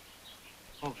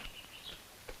 Oh.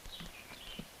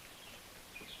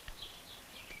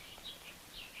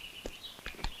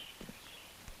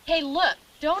 Hey, look,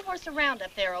 don't horse around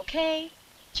up there, okay?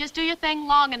 Just do your thing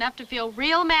long enough to feel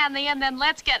real manly, and then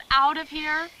let's get out of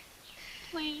here.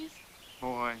 Please.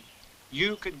 Boy,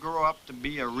 you could grow up to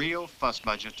be a real fuss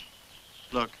budget.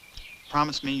 Look,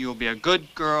 promise me you'll be a good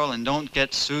girl and don't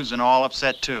get Susan all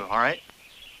upset too, all right?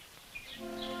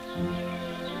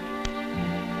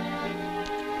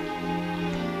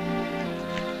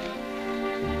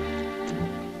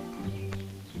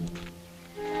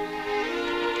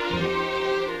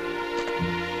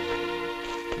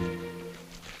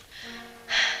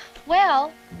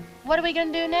 Well, what are we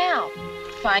going to do now?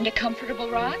 Find a comfortable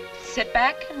rock, sit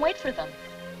back, and wait for them.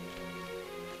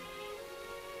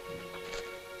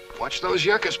 Watch those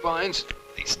yucca spines.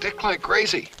 They stick like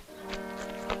crazy.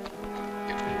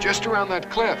 You're just around that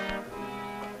cliff.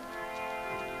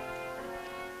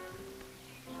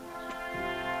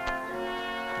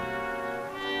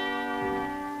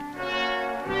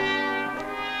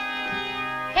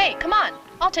 on.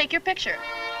 I'll take your picture.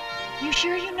 You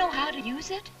sure you know how to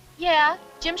use it? Yeah,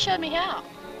 Jim showed me how.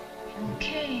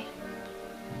 Okay.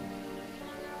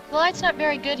 The light's not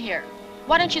very good here.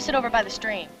 Why don't you sit over by the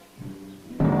stream?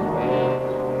 No,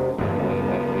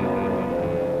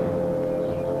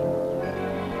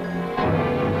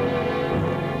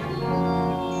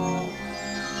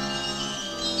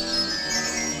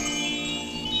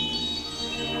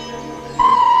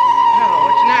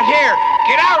 it's not here.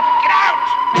 Get out! Get out!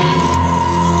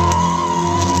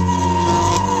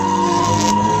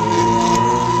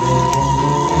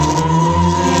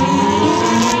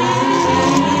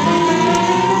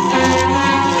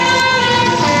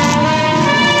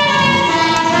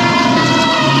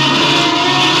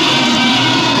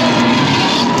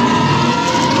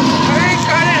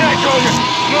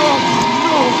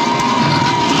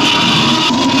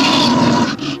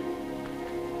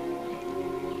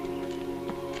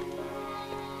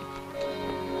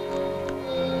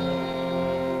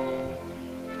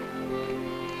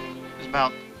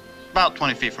 About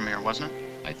 20 feet from here, wasn't it?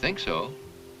 I think so.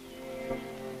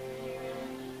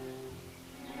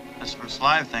 That's the first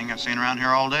live thing I've seen around here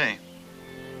all day.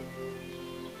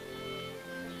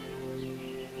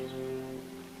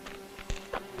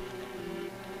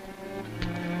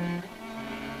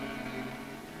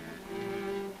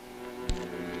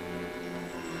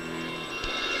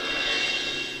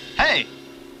 Hey!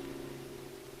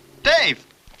 Dave!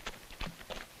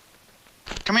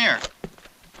 Come here.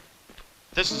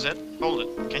 This is it. Hold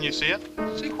it. Can you see it?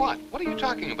 See what? What are you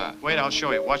talking about? Wait, I'll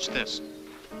show you. Watch this.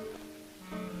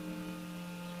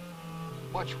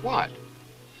 Watch what?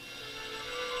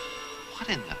 What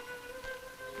in the...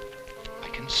 I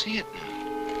can see it now.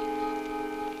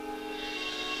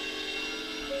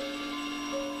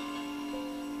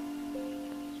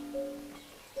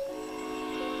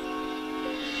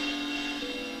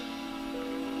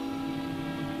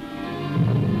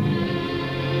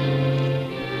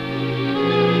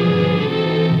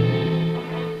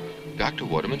 Dr.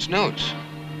 Waterman's notes.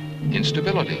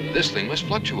 Instability. This thing must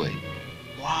fluctuate.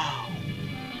 Wow.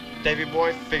 Davy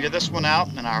boy, figure this one out,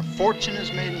 and our fortune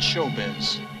is made in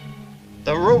showbiz.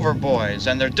 The Rover Boys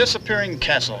and their disappearing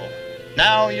castle.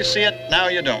 Now you see it, now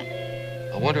you don't.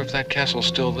 I wonder if that castle's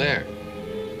still there.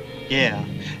 Yeah,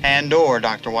 and/or,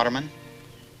 Dr. Waterman.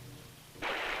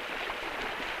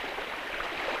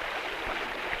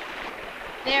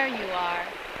 There you are.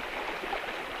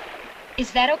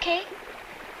 Is that okay?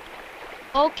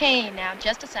 Okay, now,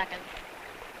 just a second.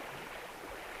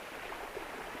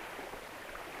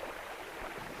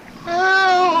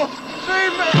 Help!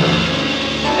 Save me!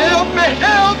 Help me!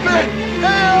 Help me!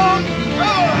 Help!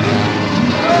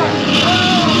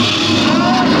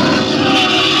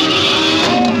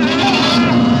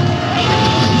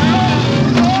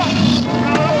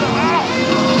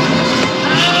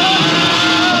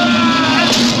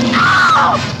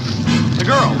 The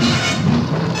girl.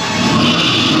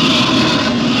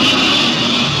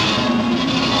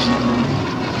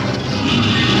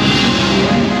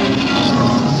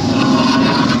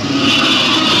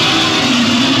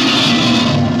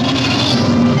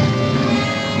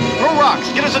 Throw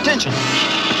rocks. Get his attention.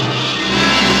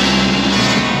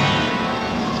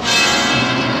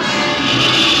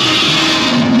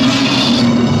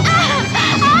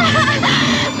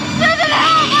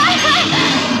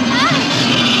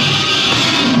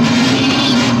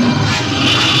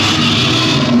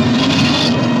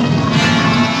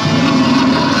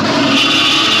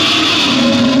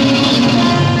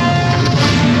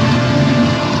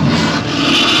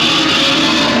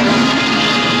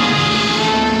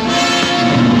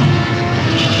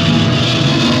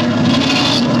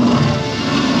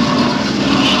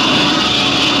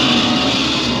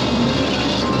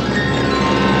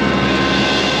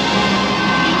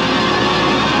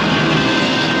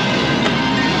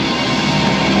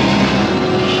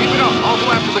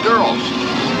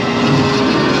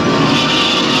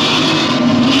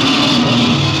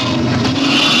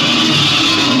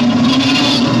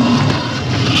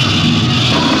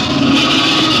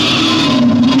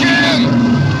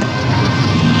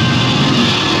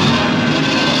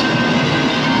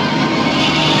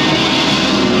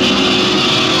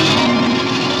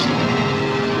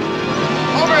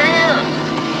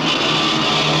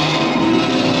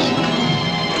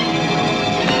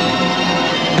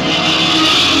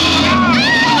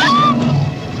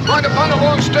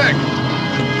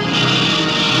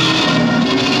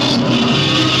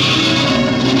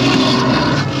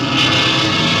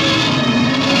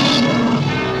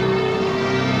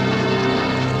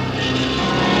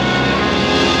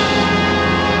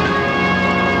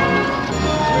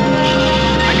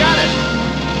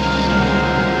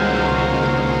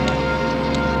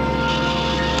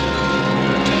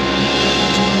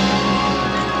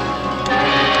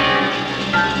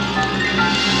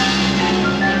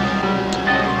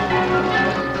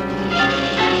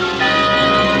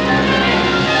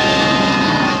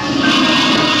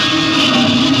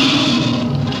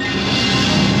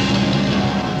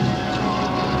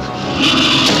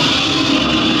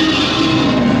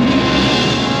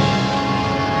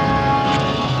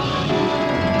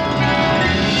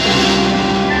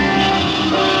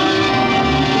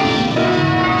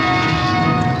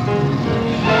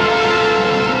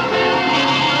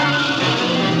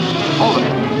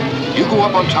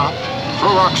 up on top.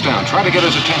 Throw rocks down. Try to get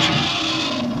his attention.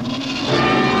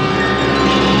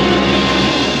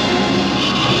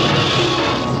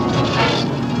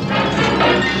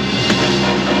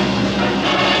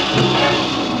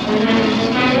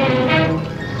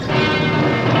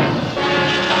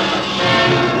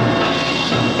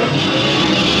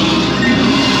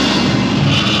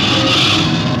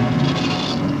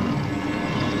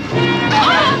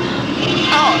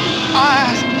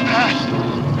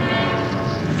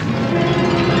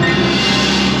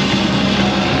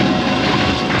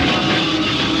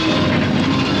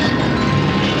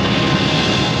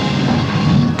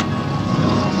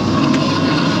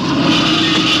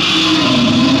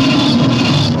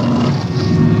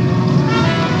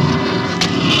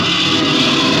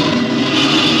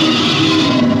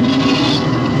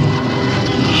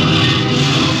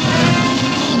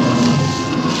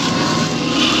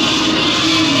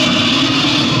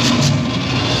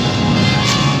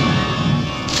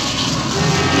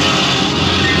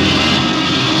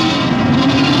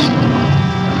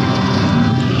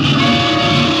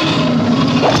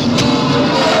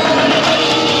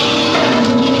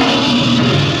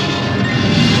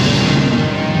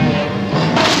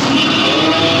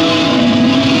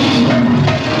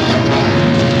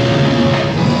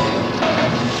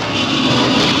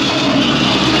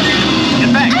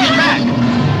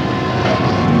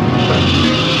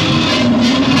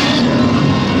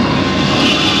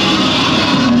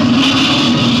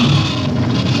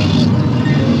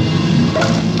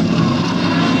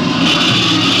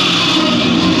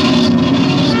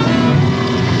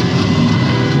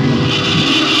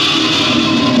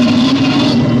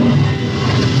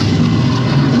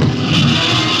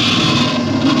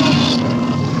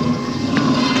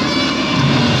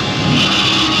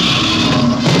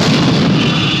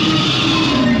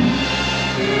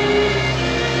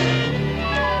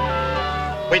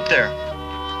 Wait there.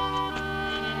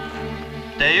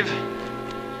 Dave?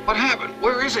 What happened?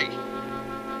 Where is he?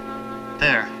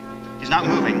 There. He's not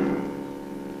moving.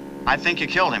 I think you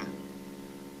killed him.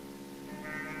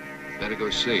 Better go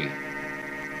see.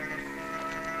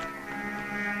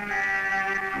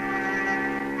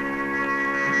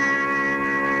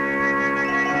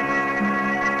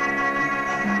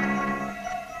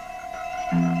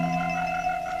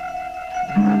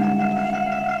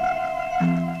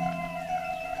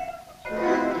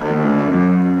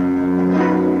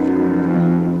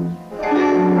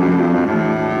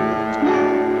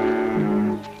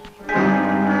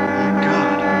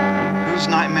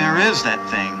 Is that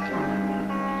thing?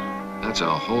 That's a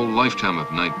whole lifetime of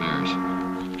nightmares.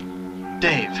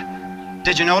 Dave,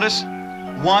 did you notice?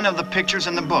 One of the pictures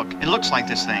in the book. It looks like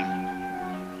this thing.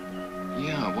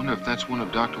 Yeah, I wonder if that's one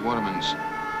of Dr. Waterman's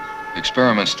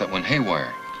experiments that went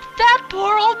haywire. That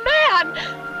poor old man!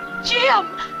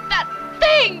 Jim, that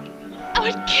thing! Oh,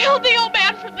 it killed the old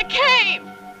man from the cave!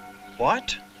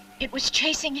 What? It was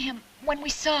chasing him when we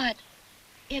saw it.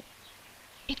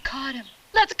 It caught him.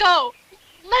 Let's go!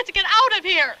 Let's get out of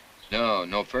here!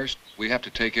 No, first we have to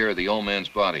take care of the old man's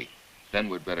body. Then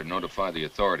we'd better notify the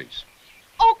authorities.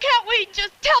 Oh, can't we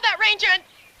just tell that ranger and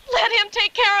let him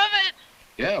take care of it?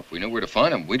 Yeah, if we knew where to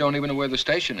find him. We don't even know where the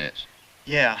station is.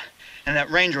 Yeah, and that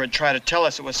ranger would try to tell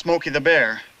us it was Smokey the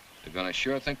Bear. They're gonna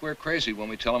sure think we're crazy when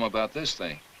we tell them about this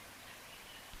thing.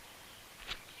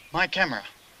 My camera.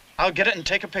 I'll get it and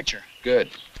take a picture. Good.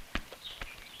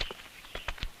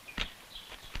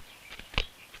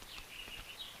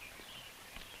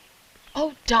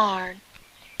 Oh, darn.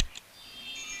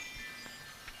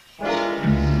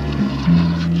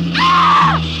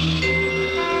 Ah!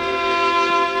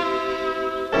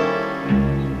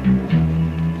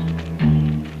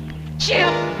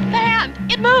 Jim, the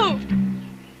hand, it moved.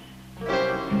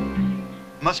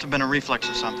 Must have been a reflex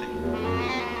or something.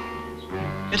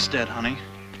 It's dead, honey.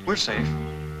 We're safe.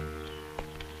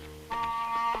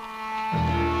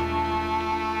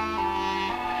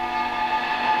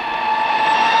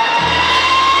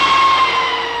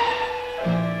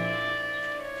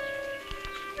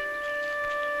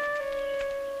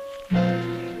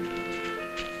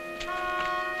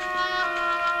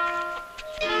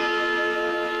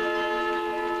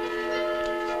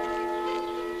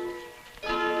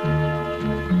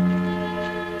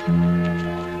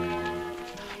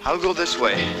 I'll go this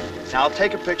way. Now, I'll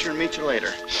take a picture and meet you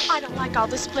later. I don't like all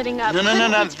the splitting up.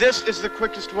 No. This is the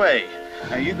quickest way.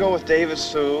 Now, you go with David,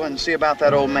 Sue, and see about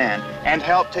that old man. And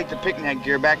help take the picnic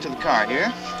gear back to the car,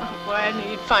 here? Oh, boy, I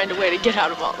knew you'd find a way to get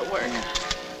out of all the work.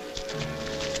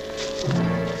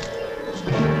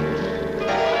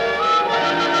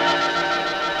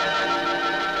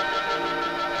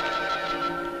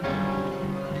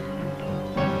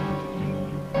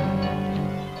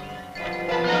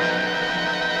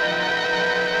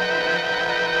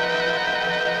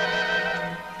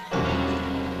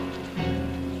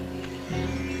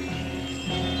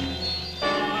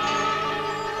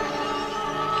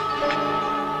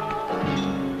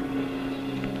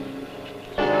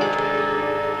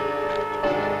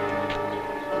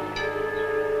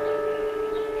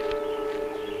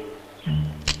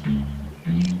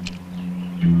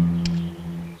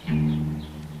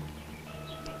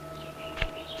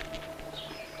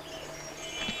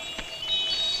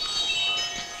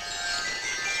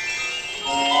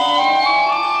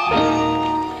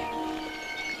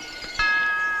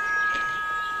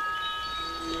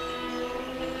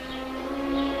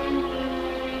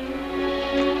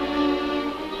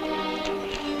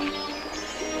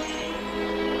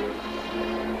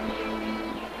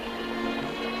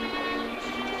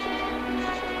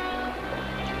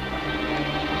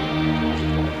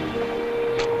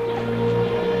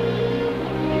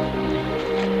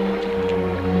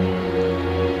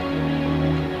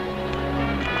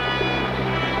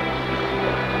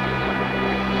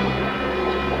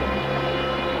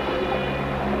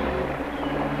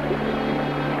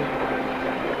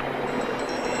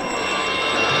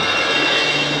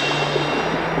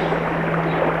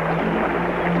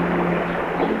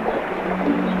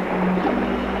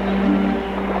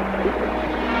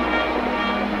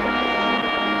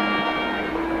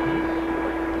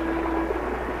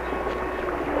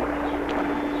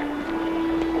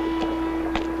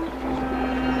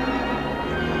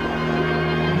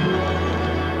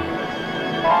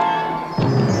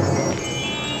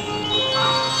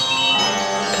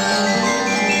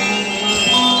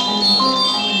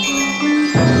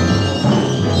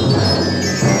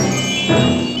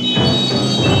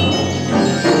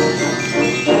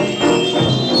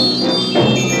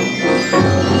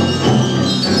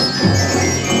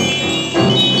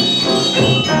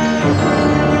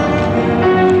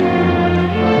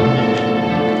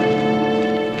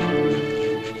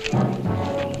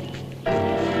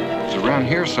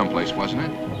 here someplace, wasn't it?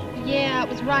 Yeah, it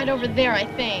was right over there, I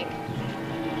think.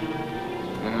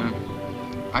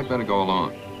 I'd better go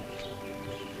along.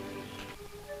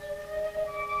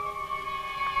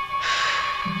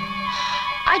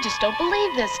 I just don't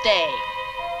believe this day.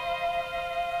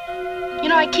 You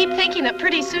know, I keep thinking that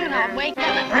pretty soon I'll wake up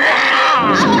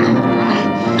and...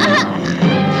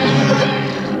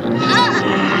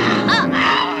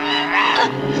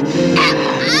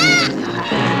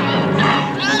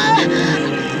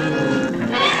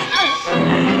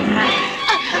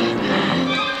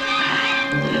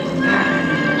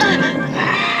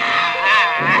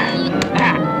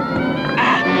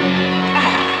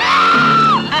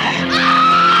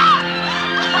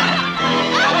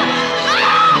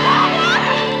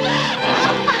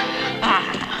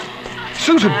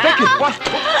 Susan, Beckett, what?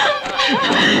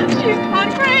 She's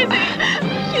gone crazy.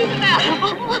 She's an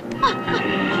animal.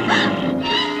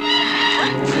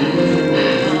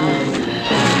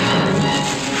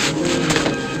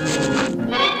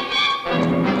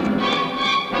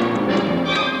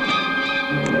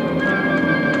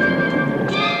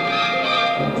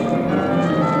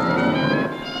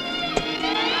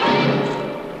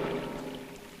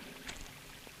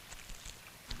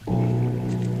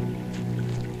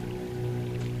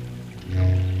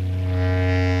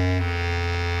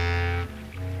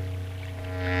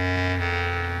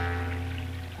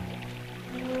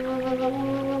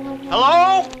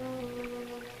 Hello?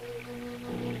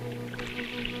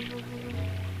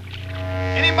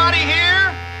 Anybody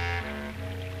here?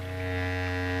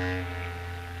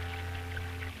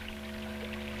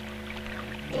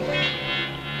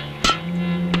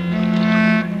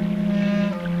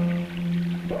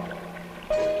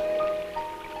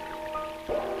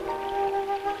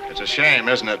 It's a shame,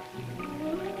 isn't it?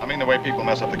 I mean, the way people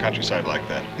mess up the countryside like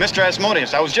that. Mr.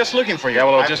 Asmodeus, I was just looking for you. Yeah,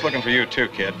 well, I was just looking for you, too,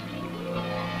 kid.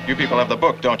 You people have the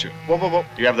book, don't you? Whoa.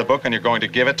 You have the book, and you're going to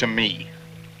give it to me.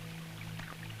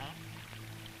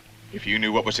 If you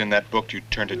knew what was in that book, you'd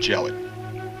turn to jelly.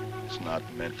 It's not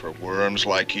meant for worms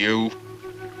like you.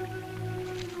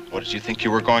 What did you think you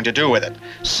were going to do with it?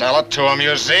 Sell it to a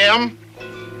museum?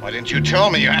 Why didn't you tell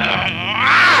me?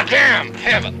 Damn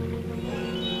heaven!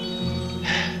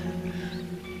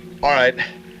 All right.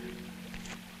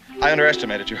 I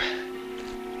underestimated you.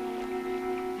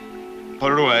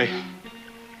 Put it away.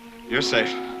 You're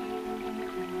safe.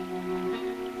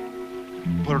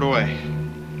 Put it away.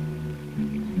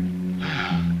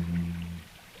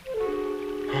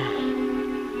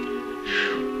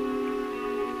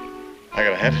 I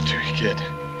gotta hand it to you, kid.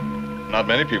 Not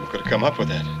many people could have come up with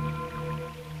that.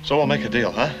 So we'll make a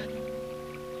deal, huh?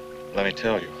 Let me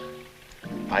tell you,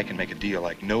 I can make a deal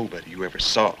like nobody you ever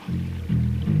saw.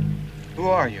 Who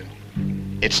are you?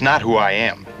 It's not who I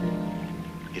am.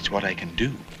 It's what I can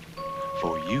do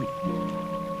for you.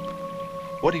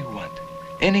 What do you want?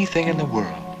 Anything in the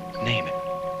world. Name it.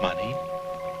 Money,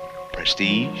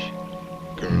 prestige,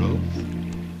 girls.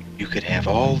 You could have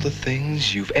all the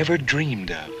things you've ever dreamed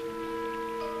of.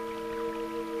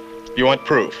 You want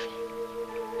proof?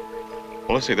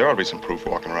 Well, let's see, there ought to be some proof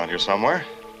walking around here somewhere.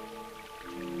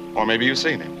 Or maybe you've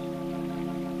seen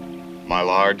him. My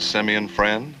large simian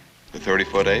friend, the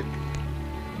 30-foot ape.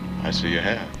 I see you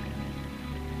have.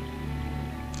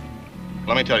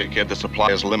 Let me tell you, kid, the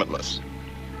supply is limitless.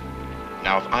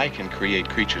 Now, if I can create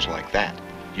creatures like that,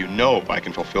 you know I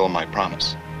can fulfill my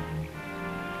promise.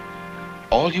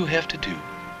 All you have to do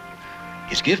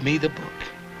is give me the book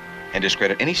and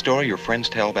discredit any story your friends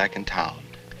tell back in town,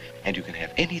 and you can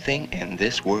have anything in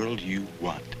this world you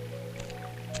want.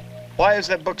 Why is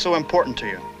that book so important to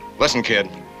you? Listen, kid,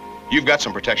 you've got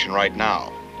some protection right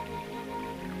now.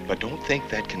 But don't think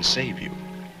that can save you.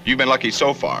 You've been lucky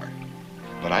so far,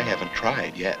 but I haven't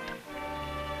tried yet.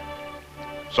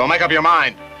 So make up your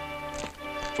mind.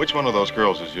 Which one of those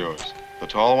girls is yours? The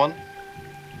tall one?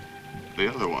 The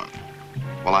other one?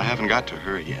 Well, I haven't got to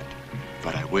her yet,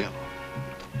 but I will.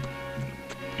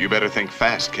 You better think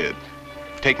fast, kid.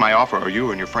 Take my offer or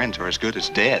you and your friends are as good as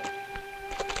dead.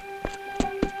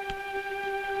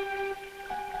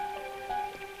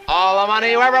 All the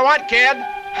money you ever want, kid.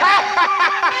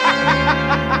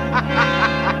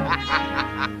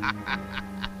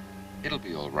 It'll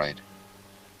be all right.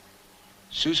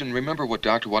 Susan, remember what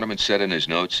Dr. Waterman said in his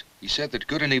notes? He said that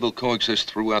good and evil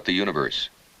coexist throughout the universe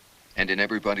and in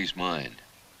everybody's mind.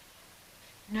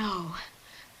 No,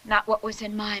 not what was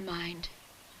in my mind.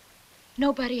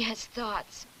 Nobody has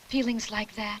thoughts, feelings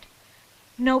like that.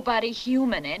 Nobody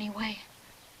human, anyway.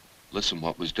 Listen,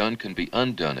 what was done can be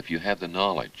undone if you have the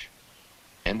knowledge.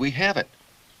 And we have it.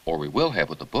 Or we will have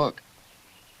with the book.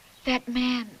 That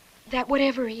man, that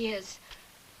whatever he is,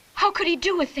 How could he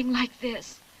do a thing like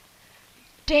this?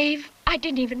 Dave, I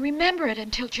didn't even remember it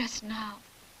until just now.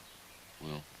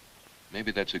 Well,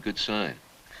 maybe that's a good sign.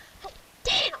 Oh,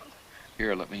 damn!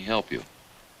 Here, let me help you.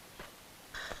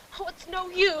 Oh, it's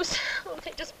no use. Oh, they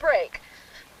just break.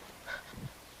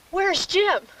 Where's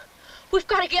Jim? We've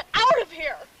got to get out of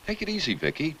here. Take it easy,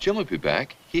 Vicky. Jim will be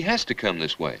back. He has to come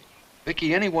this way.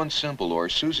 Vicky, any one symbol or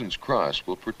Susan's cross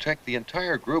will protect the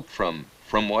entire group from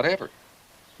whatever.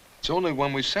 It's only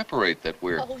when we separate that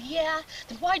we're... Oh, yeah?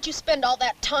 Then why'd you spend all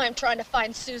that time trying to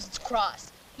find Susan's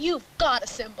cross? You've got a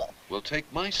symbol. We'll take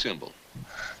my symbol.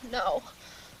 No.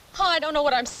 Oh, I don't know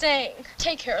what I'm saying.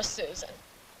 Take care of Susan.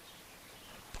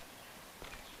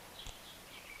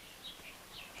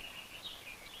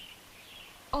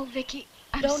 Oh, Vicky,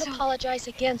 I'm Don't so... apologize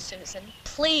again, Susan.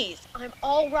 Please, I'm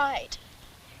all right.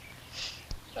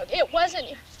 Look, it wasn't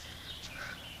your...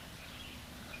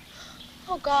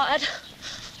 Oh, God.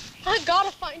 I've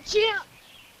got to find Jim.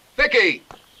 Vicky!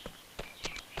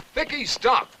 Vicky,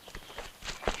 stop!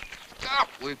 Stop!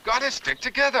 We've got to stick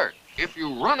together. If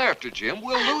you run after Jim,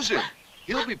 we'll lose him.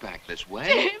 He'll be back this way.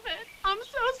 David, I'm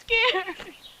so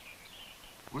scared.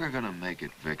 We're gonna make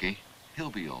it, Vicky. He'll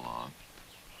be along.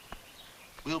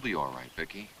 We'll be all right,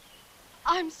 Vicky.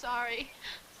 I'm sorry.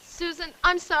 Susan,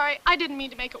 I'm sorry. I didn't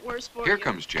mean to make it worse for you. Here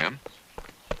comes Jim.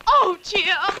 Oh,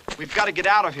 Jim! We've got to get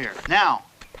out of here, now.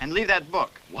 And leave that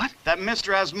book. What? That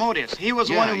Mr. Asmodeus. He was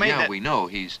the one who made that... Yeah, we know.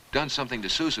 He's done something to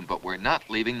Susan, but we're not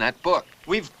leaving that book.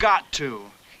 We've got to.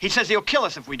 He says he'll kill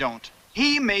us if we don't.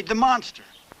 He made the monster.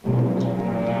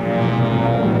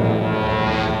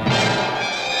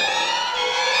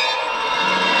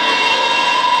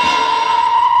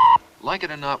 Like it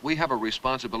or not, we have a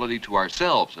responsibility to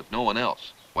ourselves, if no one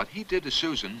else. What he did to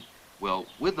Susan, well,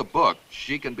 with the book,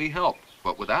 she can be helped.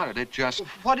 But without it, it just...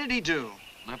 What did he do?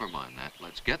 Never mind that.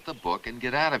 Let's get the book and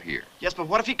get out of here. Yes, but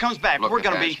what if he comes back? Look, We're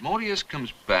gonna be... Asmodeus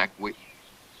comes back,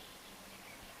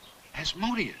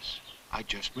 Asmodeus. I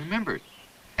just remembered.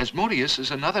 Asmodeus is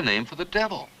another name for the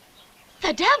devil.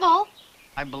 The devil?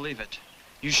 I believe it.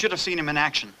 You should have seen him in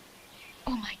action.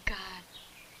 Oh, my God.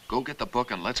 Go get the book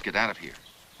and let's get out of here.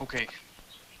 Okay.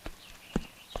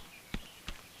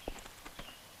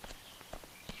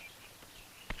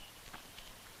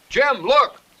 Jim,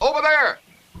 look! Over there!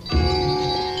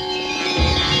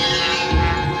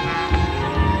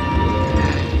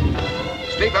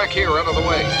 Stay back here, out of the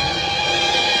way.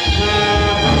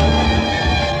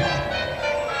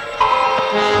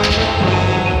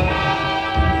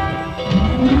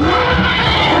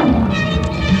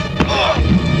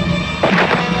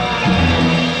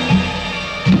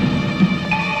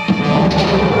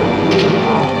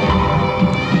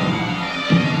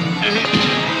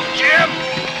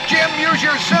 Jim, use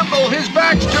your symbol. His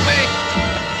back's to me.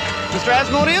 Mr.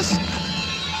 Asmodeus?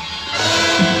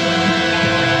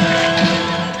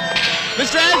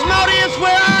 Mr. Asmodeus,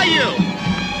 where are you?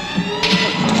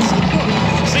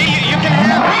 See, you can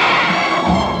hear me.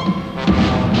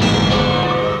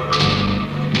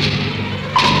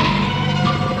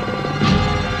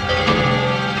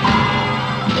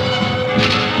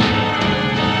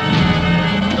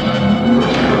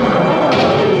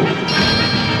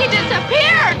 He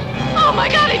disappeared! Oh, my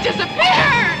God, he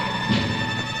disappeared!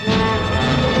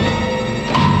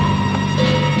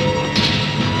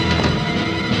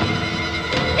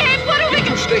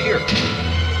 Stay here.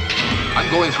 I'm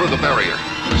going through the barrier.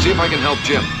 See if I can help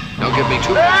Jim. Now give me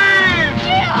 2 minutes. Dave!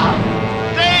 Yeah.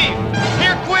 Dave!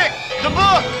 Here, quick! The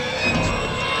book!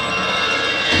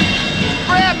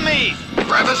 Grab me!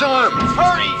 Grab his arm!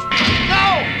 Hurry!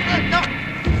 No! No!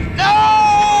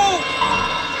 No!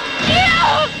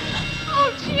 Jim!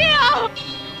 Oh, Jim!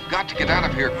 Got to get out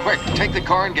of here quick. Take the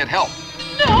car and get help.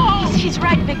 No! He's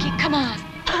right, Vicky. Come on.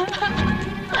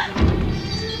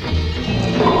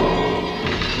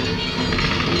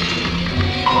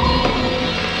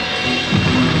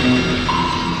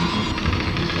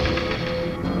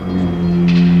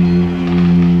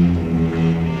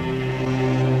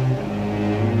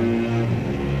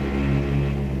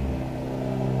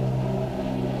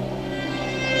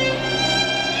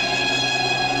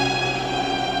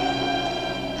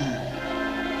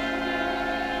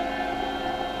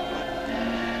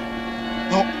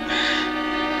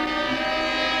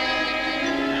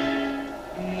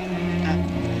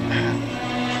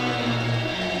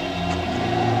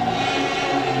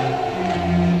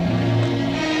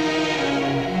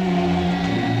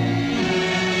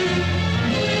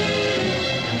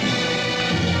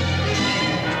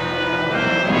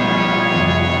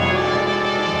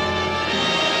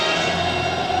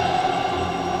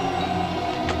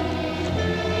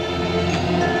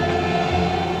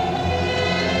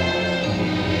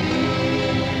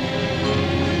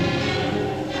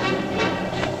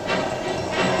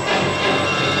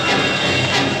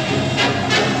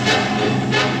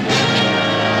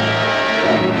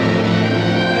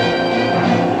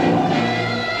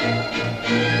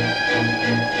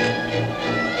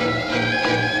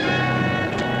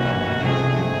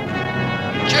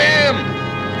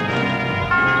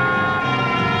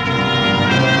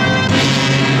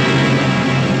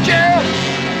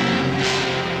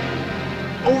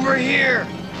 here.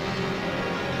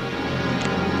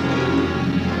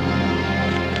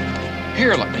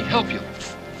 Here, let me help you.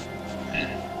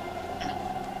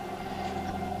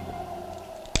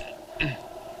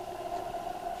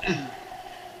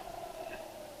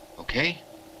 Okay?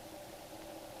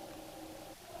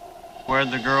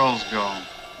 Where'd the girls go?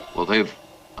 Well,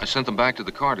 I sent them back to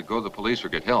the car to go to the police or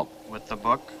get help. With the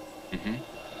book? Mm-hmm.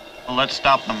 Well, let's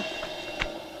stop them.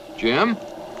 Jim?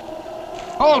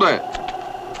 Hold it!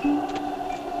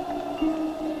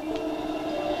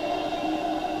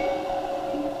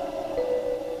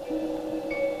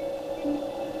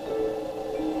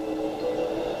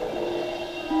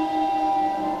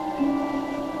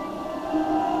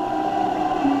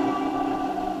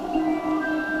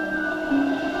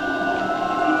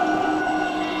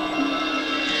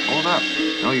 Hold up.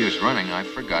 No use running. I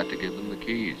forgot to give them the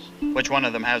keys. Which one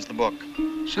of them has the book?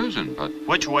 Susan, but...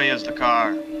 Which way is the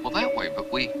car? Well, that way,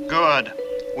 but we... Good.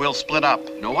 We'll split up.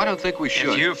 No, I don't think we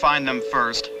should. If you find them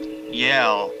first,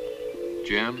 yell.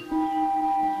 Jim?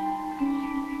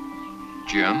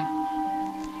 Jim?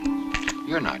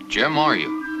 You're not Jim, are you?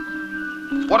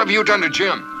 What have you done to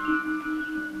Jim?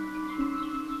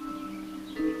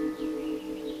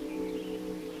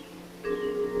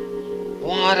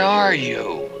 What are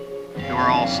you? You are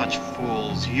all such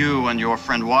fools. You and your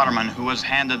friend Waterman, who was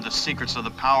handed the secrets of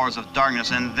the powers of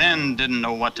darkness and then didn't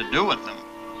know what to do with them.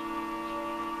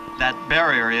 That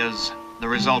barrier is the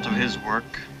result of his work.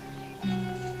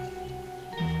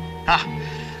 Ah,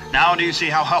 now do you see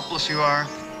how helpless you are?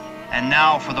 And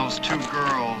now for those two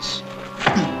girls.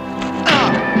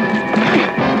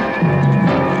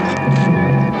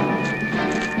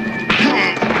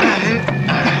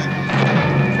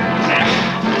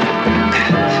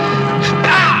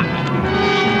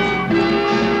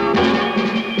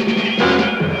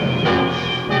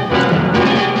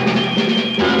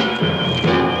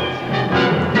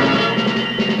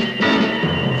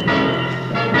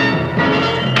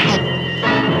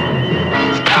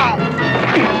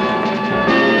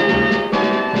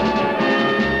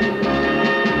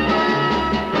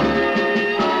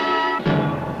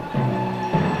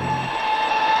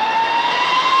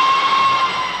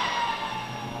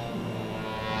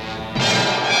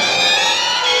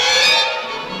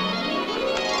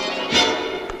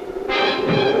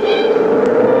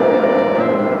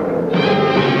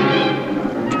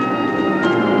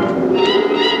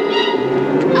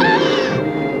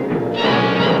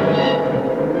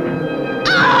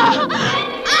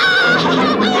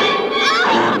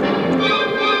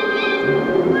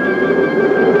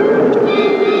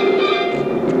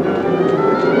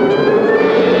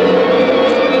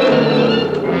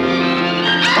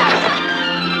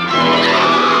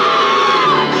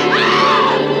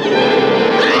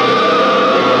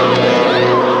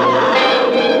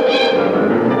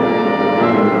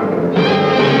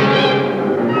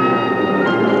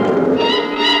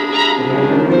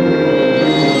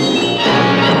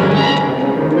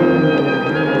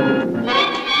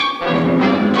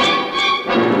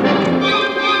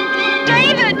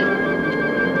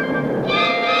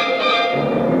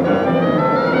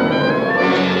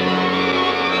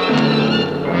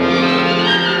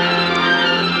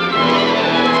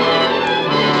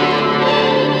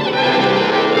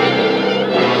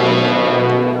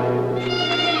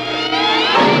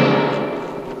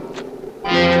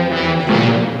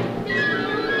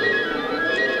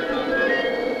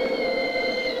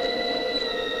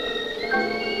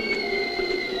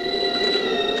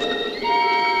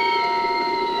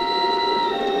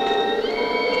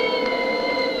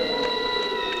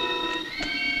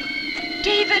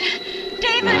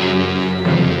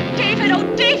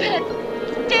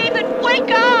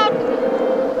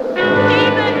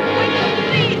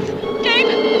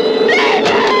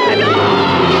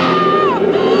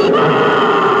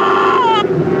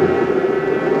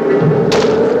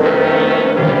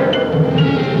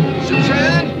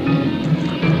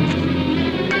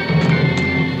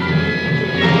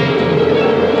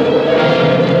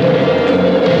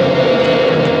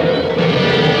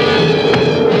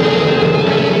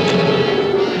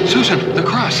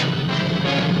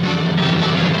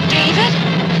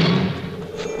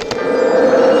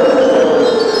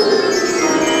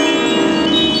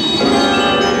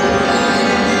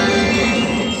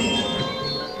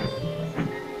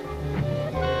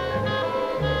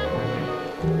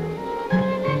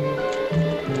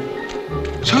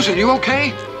 Susan, you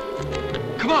okay?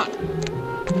 Come on.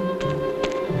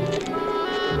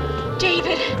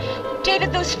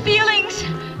 David, those feelings.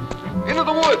 Into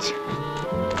the woods.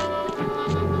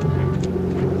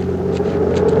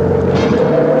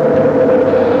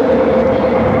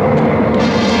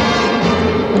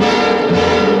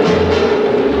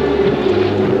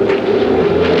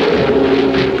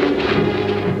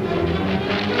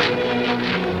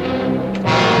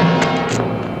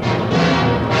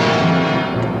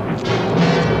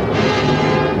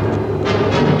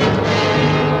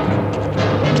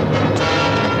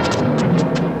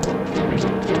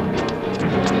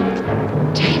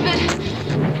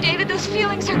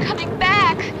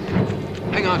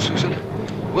 on, Susan.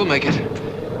 We'll make it.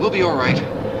 We'll be all right.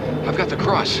 I've got the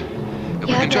cross. If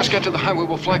we can just get to the highway,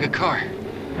 we'll flag a car.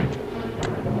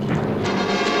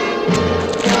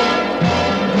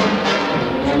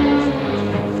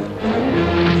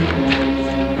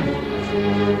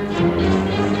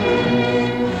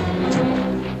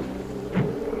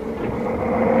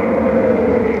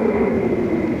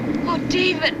 Oh,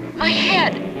 David, my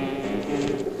head.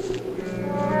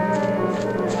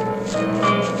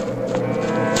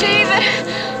 David!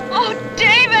 Oh,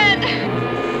 David!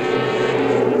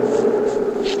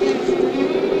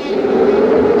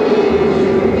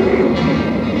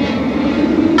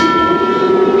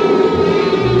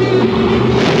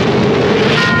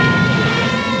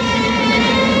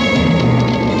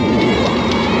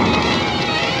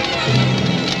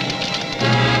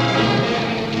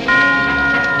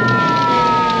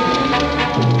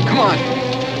 Come on.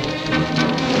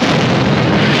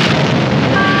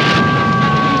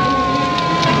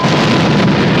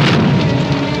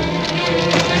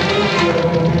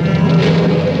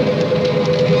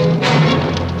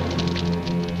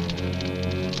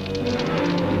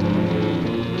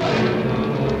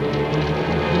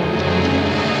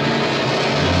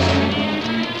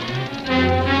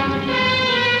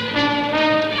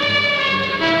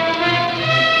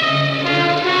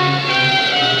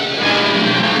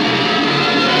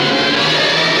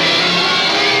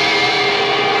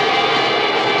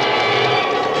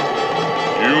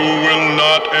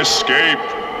 Escape.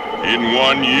 In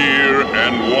 1 year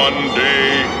and 1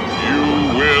 day, you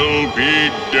will be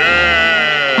dead.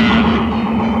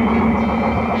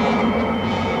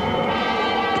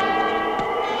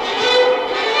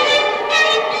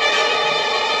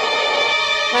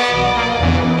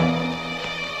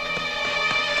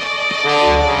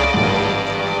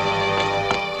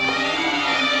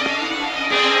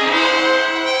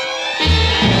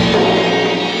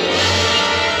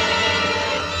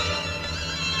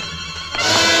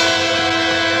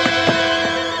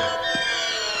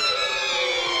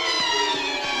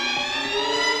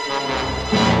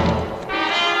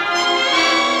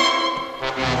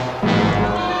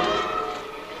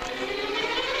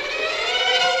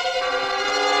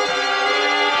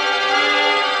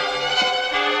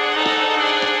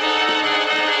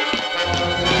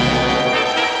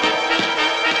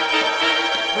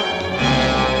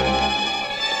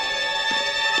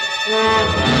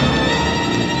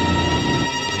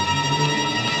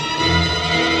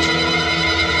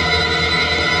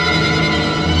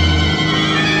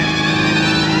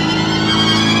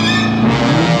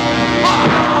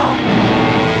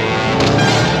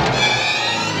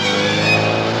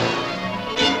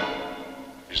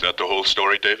 Is that the whole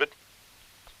story, David?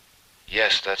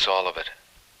 Yes, that's all of it.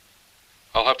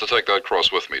 I'll have to take that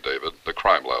cross with me, David. The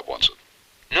crime lab wants it.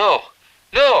 No!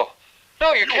 No!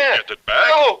 No, you can't! Get it back.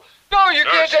 No! No, you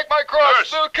Nurse. can't take my cross!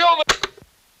 Nurse. They'll kill me!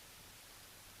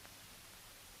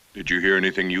 Did you hear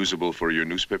anything usable for your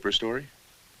newspaper story?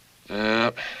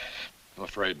 I'm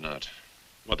afraid not.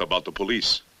 What about the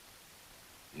police?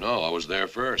 No, I was there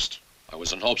first. I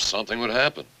was in hopes something would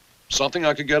happen. Something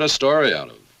I could get a story out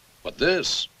of. But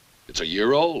this, it's a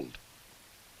year old.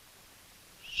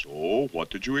 So, what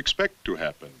did you expect to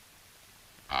happen?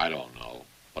 I don't know.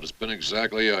 But it's been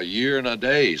exactly a year and a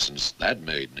day since that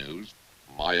made news.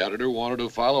 My editor wanted a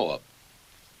follow-up.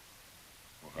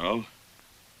 Well,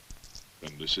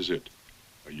 then this is it.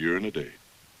 A year and a day.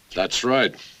 That's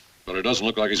right. But it doesn't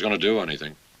look like he's going to do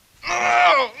anything.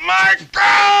 Oh, my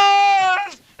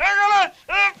God!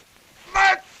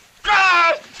 My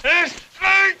God! It's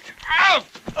like out!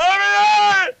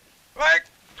 My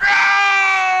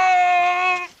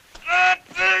God! Let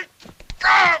me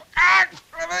go!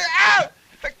 Let me out!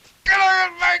 The killer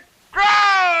in my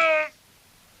cross!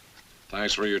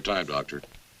 Thanks for your time, Doctor.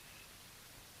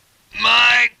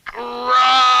 My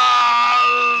cross!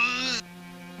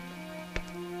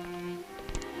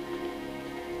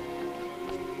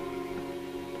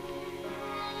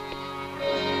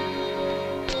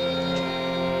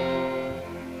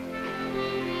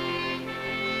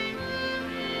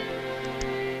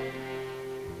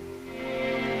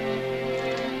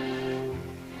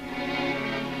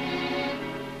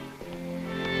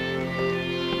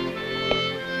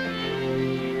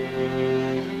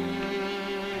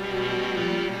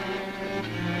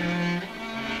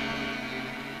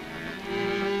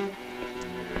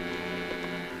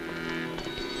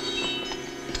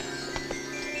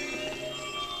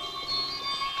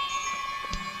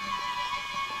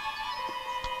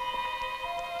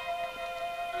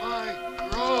 My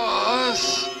cross!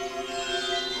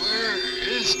 Where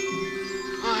is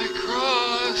my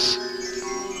cross?